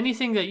is,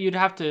 anything that you'd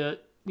have to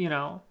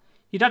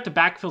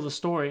backfill the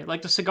story,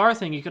 like the cigar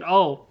thing. You could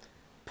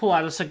pull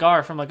out a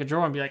cigar from like a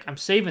drawer and be like, I'm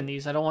saving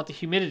these. I don't want the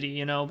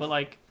humidity, But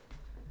like,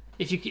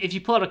 if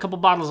you pull out a couple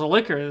bottles of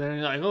liquor, then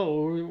you're like,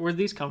 oh, where'd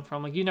these come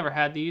from? Like, you never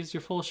had these.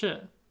 You're full of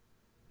shit.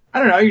 I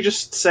don't know. You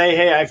just say,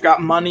 hey, I've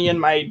got money in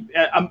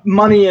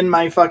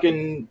my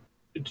fucking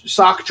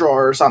sock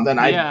drawer or something.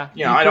 I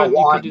don't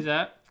want. You could do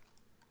that.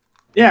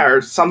 Yeah,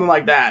 or something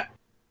like that.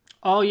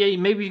 Oh yeah,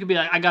 maybe you could be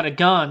like, I got a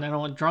gun. I don't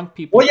want drunk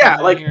people. Well, yeah,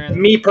 like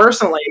me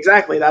personally,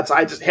 exactly. I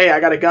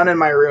got a gun in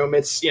my room.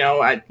 It's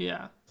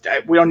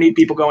we don't need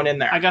people going in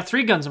there. I got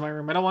 3 guns in my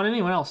room. I don't want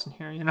anyone else in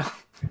here.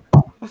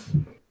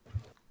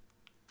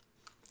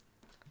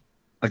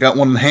 I got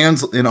one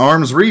in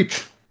arm's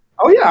reach.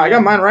 Oh yeah, I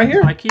got mine right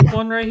here. I keep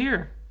one right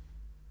here.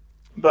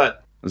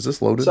 But is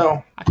this loaded?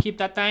 So I keep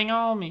that thing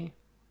on me.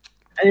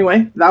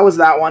 Anyway, that was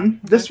that one.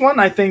 This one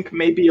I think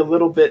may be a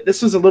little bit.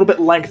 This was a little bit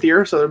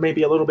lengthier, so there may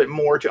be a little bit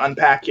more to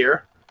unpack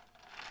here.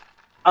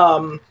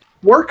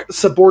 Work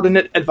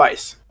subordinate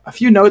advice. A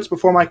few notes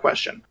before my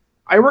question.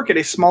 I work at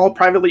a small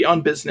privately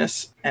owned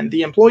business, and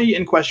the employee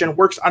in question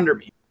works under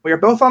me. We are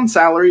both on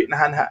salary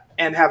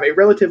and have a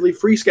relatively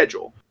free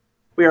schedule.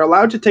 We are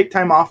allowed to take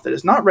time off that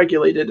is not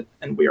regulated,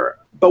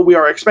 but we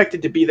are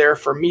expected to be there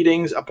for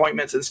meetings,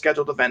 appointments, and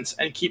scheduled events,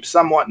 and keep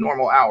somewhat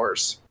normal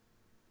hours.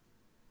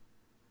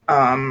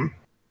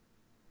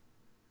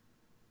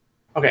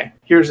 Okay,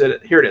 here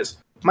it is.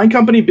 My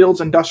company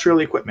builds industrial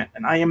equipment,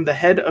 and I am the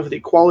head of the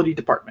quality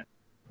department.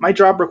 My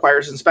job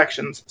requires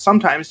inspections,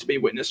 sometimes to be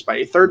witnessed by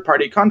a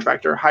third-party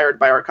contractor hired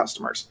by our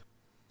customers.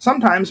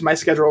 Sometimes my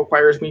schedule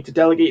requires me to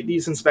delegate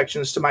these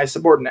inspections to my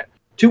subordinate,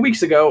 2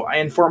 weeks ago, I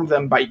informed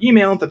them by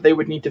email that they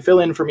would need to fill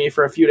in for me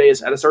for a few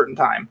days at a certain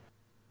time.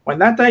 When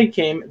that day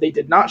came, they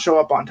did not show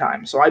up on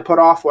time, so I put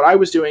off what I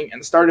was doing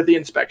and started the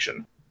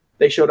inspection.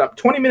 They showed up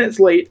 20 minutes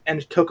late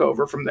and took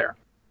over from there.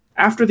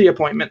 After the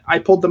appointment, I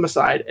pulled them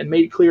aside and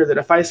made clear that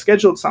if I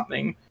scheduled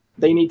something,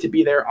 they need to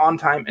be there on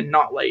time and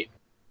not late,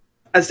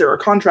 as there are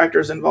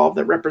contractors involved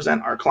that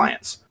represent our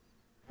clients.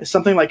 If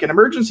something like an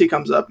emergency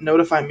comes up,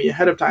 notify me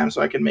ahead of time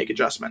so I can make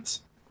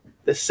adjustments.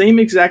 The same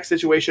exact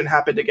situation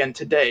happened again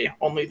today,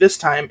 only this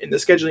time in the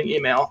scheduling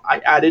email, I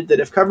added that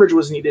if coverage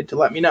was needed to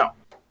let me know.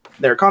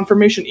 Their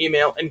confirmation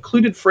email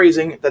included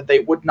phrasing that they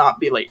would not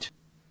be late.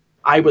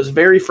 I was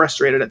very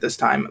frustrated at this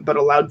time, but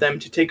allowed them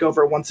to take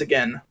over once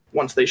again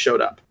once they showed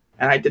up,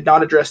 and I did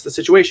not address the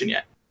situation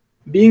yet.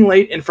 Being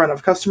late in front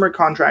of customer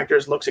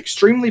contractors looks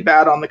extremely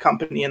bad on the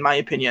company, in my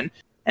opinion,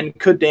 and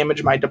could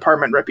damage my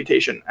department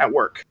reputation at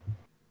work.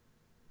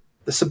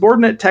 The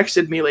subordinate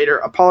texted me later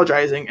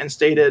apologizing and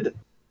stating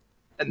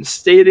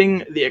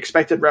the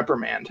expected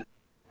reprimand,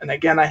 and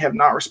again I have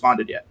not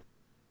responded yet.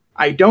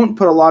 I don't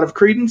put a lot of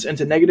credence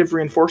into negative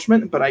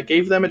reinforcement, but I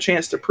gave them a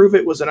chance to prove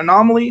it was an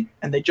anomaly,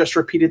 and they just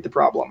repeated the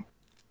problem.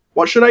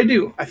 What should I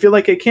do? I feel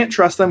like I can't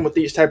trust them with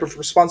these type of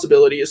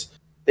responsibilities.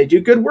 They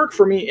do good work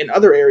for me in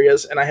other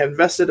areas, and I have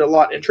invested a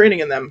lot in training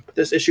in them, but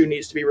this issue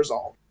needs to be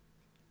resolved.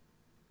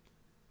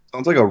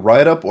 Sounds like a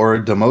write-up or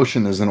a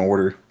demotion is in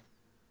order.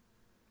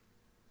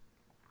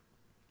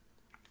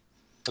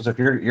 Because if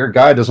your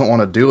guy doesn't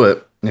want to do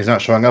it, and he's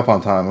not showing up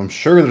on time, I'm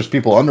sure there's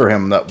people under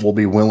him that will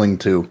be willing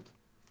to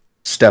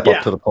step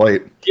up to the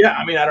plate. Yeah,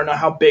 I mean, I don't know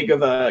how big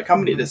of a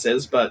company this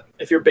is, but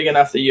if you're big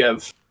enough that you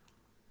have...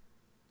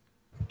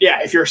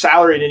 Yeah, if you're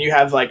salaried and you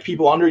have like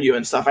people under you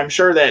and stuff, I'm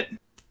sure that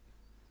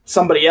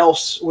somebody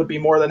else would be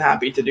more than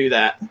happy to do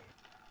that.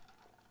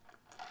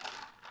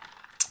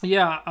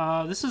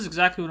 Yeah, this is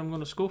exactly what I'm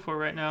going to school for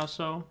right now,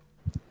 so...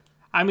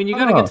 I mean, you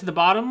got to get to the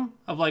bottom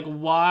of, like,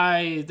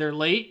 why they're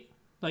late,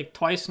 like,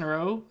 twice in a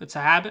row. It's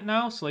a habit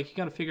now, so, like, you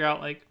got to figure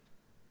out, like,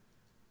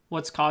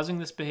 what's causing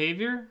this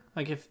behavior.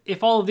 Like,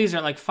 if all of these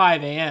are, like,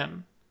 5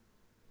 a.m.,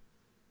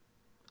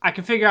 I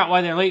can figure out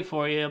why they're late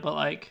for you, but,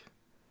 like,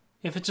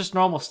 if it's just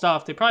normal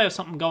stuff, they probably have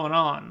something going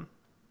on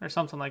or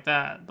something like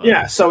that. But,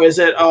 yeah, so is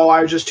it, oh,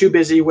 I was just too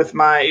busy with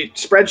my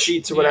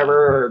spreadsheets or whatever,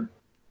 or...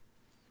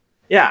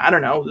 Yeah, I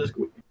don't know.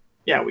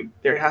 You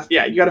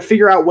got to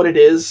figure out what it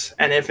is,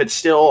 and if it's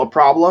still a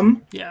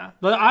problem. Yeah,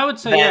 but I would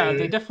say,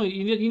 they definitely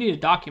you need to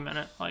document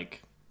it,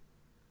 like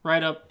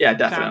write up. Yeah,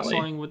 definitely.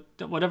 Counseling with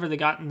whatever they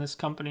got in this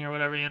company or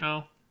whatever, you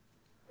know.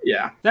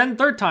 Yeah. Then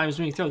third time is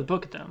when you throw the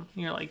book at them.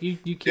 You're like, you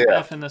keep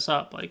effing this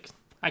up. Like,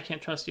 I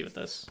can't trust you with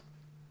this.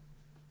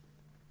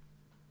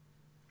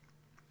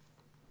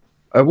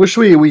 I wish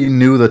we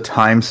knew the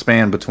time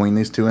span between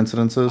these two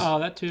incidences. Oh,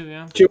 that too,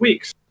 yeah. 2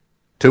 weeks.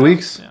 2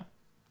 weeks? Yeah.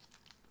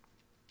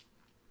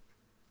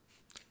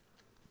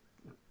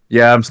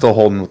 Yeah, I'm still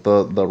holding with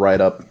the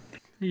write-up.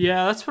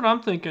 Yeah, that's what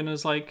I'm thinking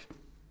is, like,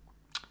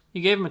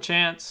 you gave them a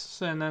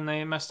chance, and then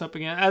they messed up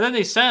again. And then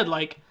they said,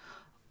 like,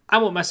 I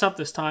won't mess up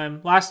this time.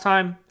 Last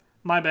time,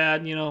 my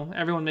bad, you know,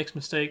 everyone makes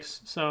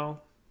mistakes, so...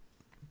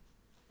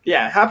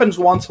 Yeah, it happens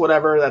once,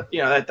 whatever,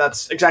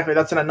 that's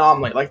an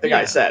anomaly, like the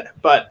guy said.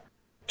 But,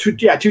 two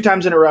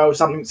times in a row,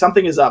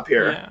 something is up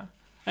here. Yeah.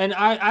 And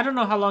I don't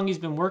know how long he's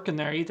been working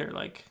there, either.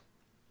 Like,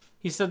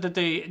 he said that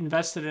they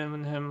invested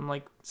in him,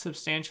 like,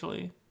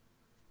 substantially.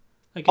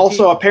 Like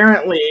also,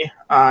 apparently,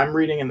 I'm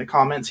reading in the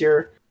comments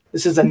here,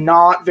 this is a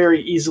not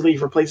very easily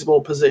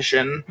replaceable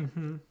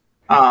position.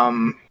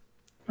 Mm-hmm.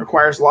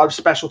 Requires a lot of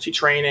specialty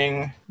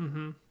training.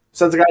 Mm-hmm.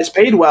 Says the guy's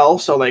paid well,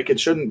 so, like, it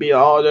shouldn't be,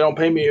 oh, they don't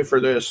pay me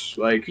for this.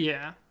 Like,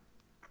 yeah.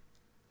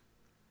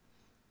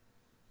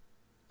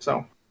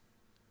 So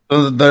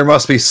there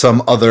must be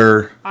some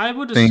other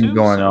thing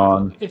going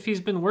on. If he's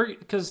been working,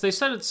 because they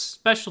said it's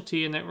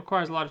specialty and it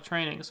requires a lot of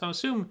training, so I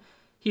assume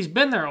he's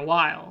been there a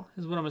while,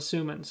 is what I'm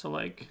assuming. So,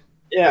 like...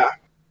 Yeah.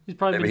 He's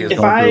probably Maybe been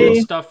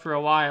doing stuff for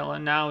a while,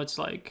 and now it's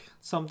like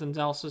something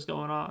else is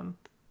going on.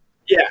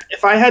 Yeah,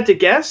 if I had to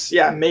guess,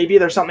 maybe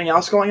there's something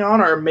else going on,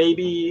 or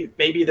maybe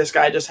this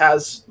guy just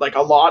has like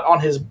a lot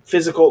on his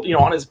physical,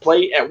 on his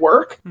plate at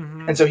work,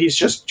 and so he's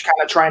just kind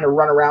of trying to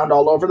run around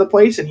all over the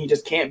place, and he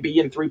just can't be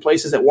in 3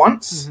 places at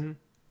once. Mm-hmm.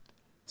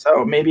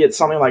 So maybe it's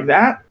something like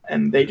that,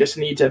 and they just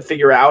need to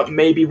figure out,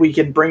 maybe we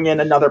can bring in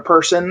another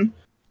person,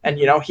 and,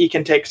 he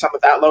can take some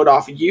of that load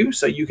off of you,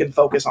 so you can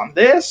focus on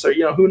this, or,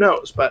 who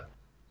knows, but...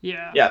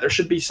 Yeah, there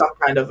should be some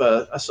kind of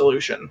a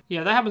solution.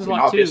 Yeah, that happens a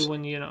lot too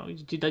when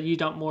you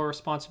dump more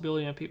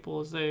responsibility on people.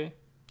 As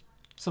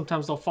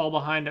sometimes they'll fall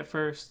behind at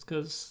first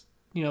because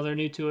they're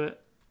new to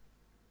it.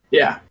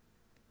 Yeah.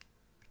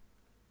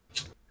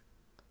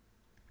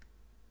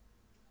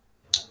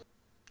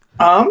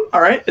 All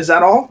right, is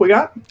that all we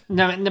got?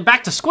 Now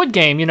back to Squid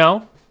Game.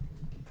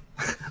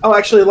 Oh,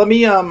 actually, let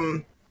me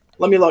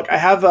look. I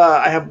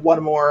have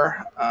one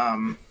more.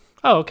 Oh,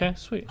 okay,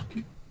 sweet.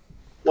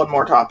 One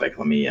more topic.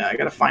 I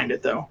gotta find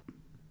it though.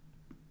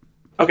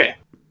 Okay.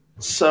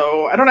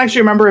 So I don't actually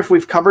remember if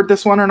we've covered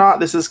this one or not.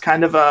 This is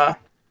kind of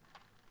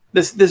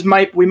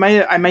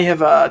I may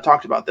have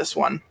talked about this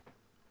one.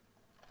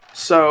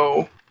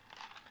 So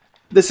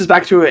this is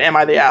back to Am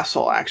I the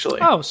Asshole, actually.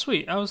 Oh,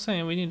 sweet. I was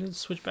saying we need to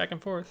switch back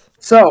and forth.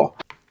 So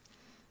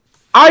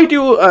I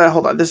do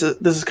hold on, this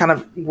is kind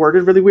of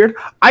worded really weird.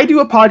 I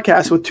do a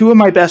podcast with two of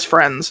my best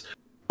friends,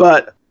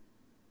 but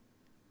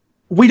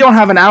we don't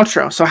have an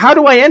outro. So how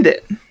do I end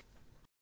it?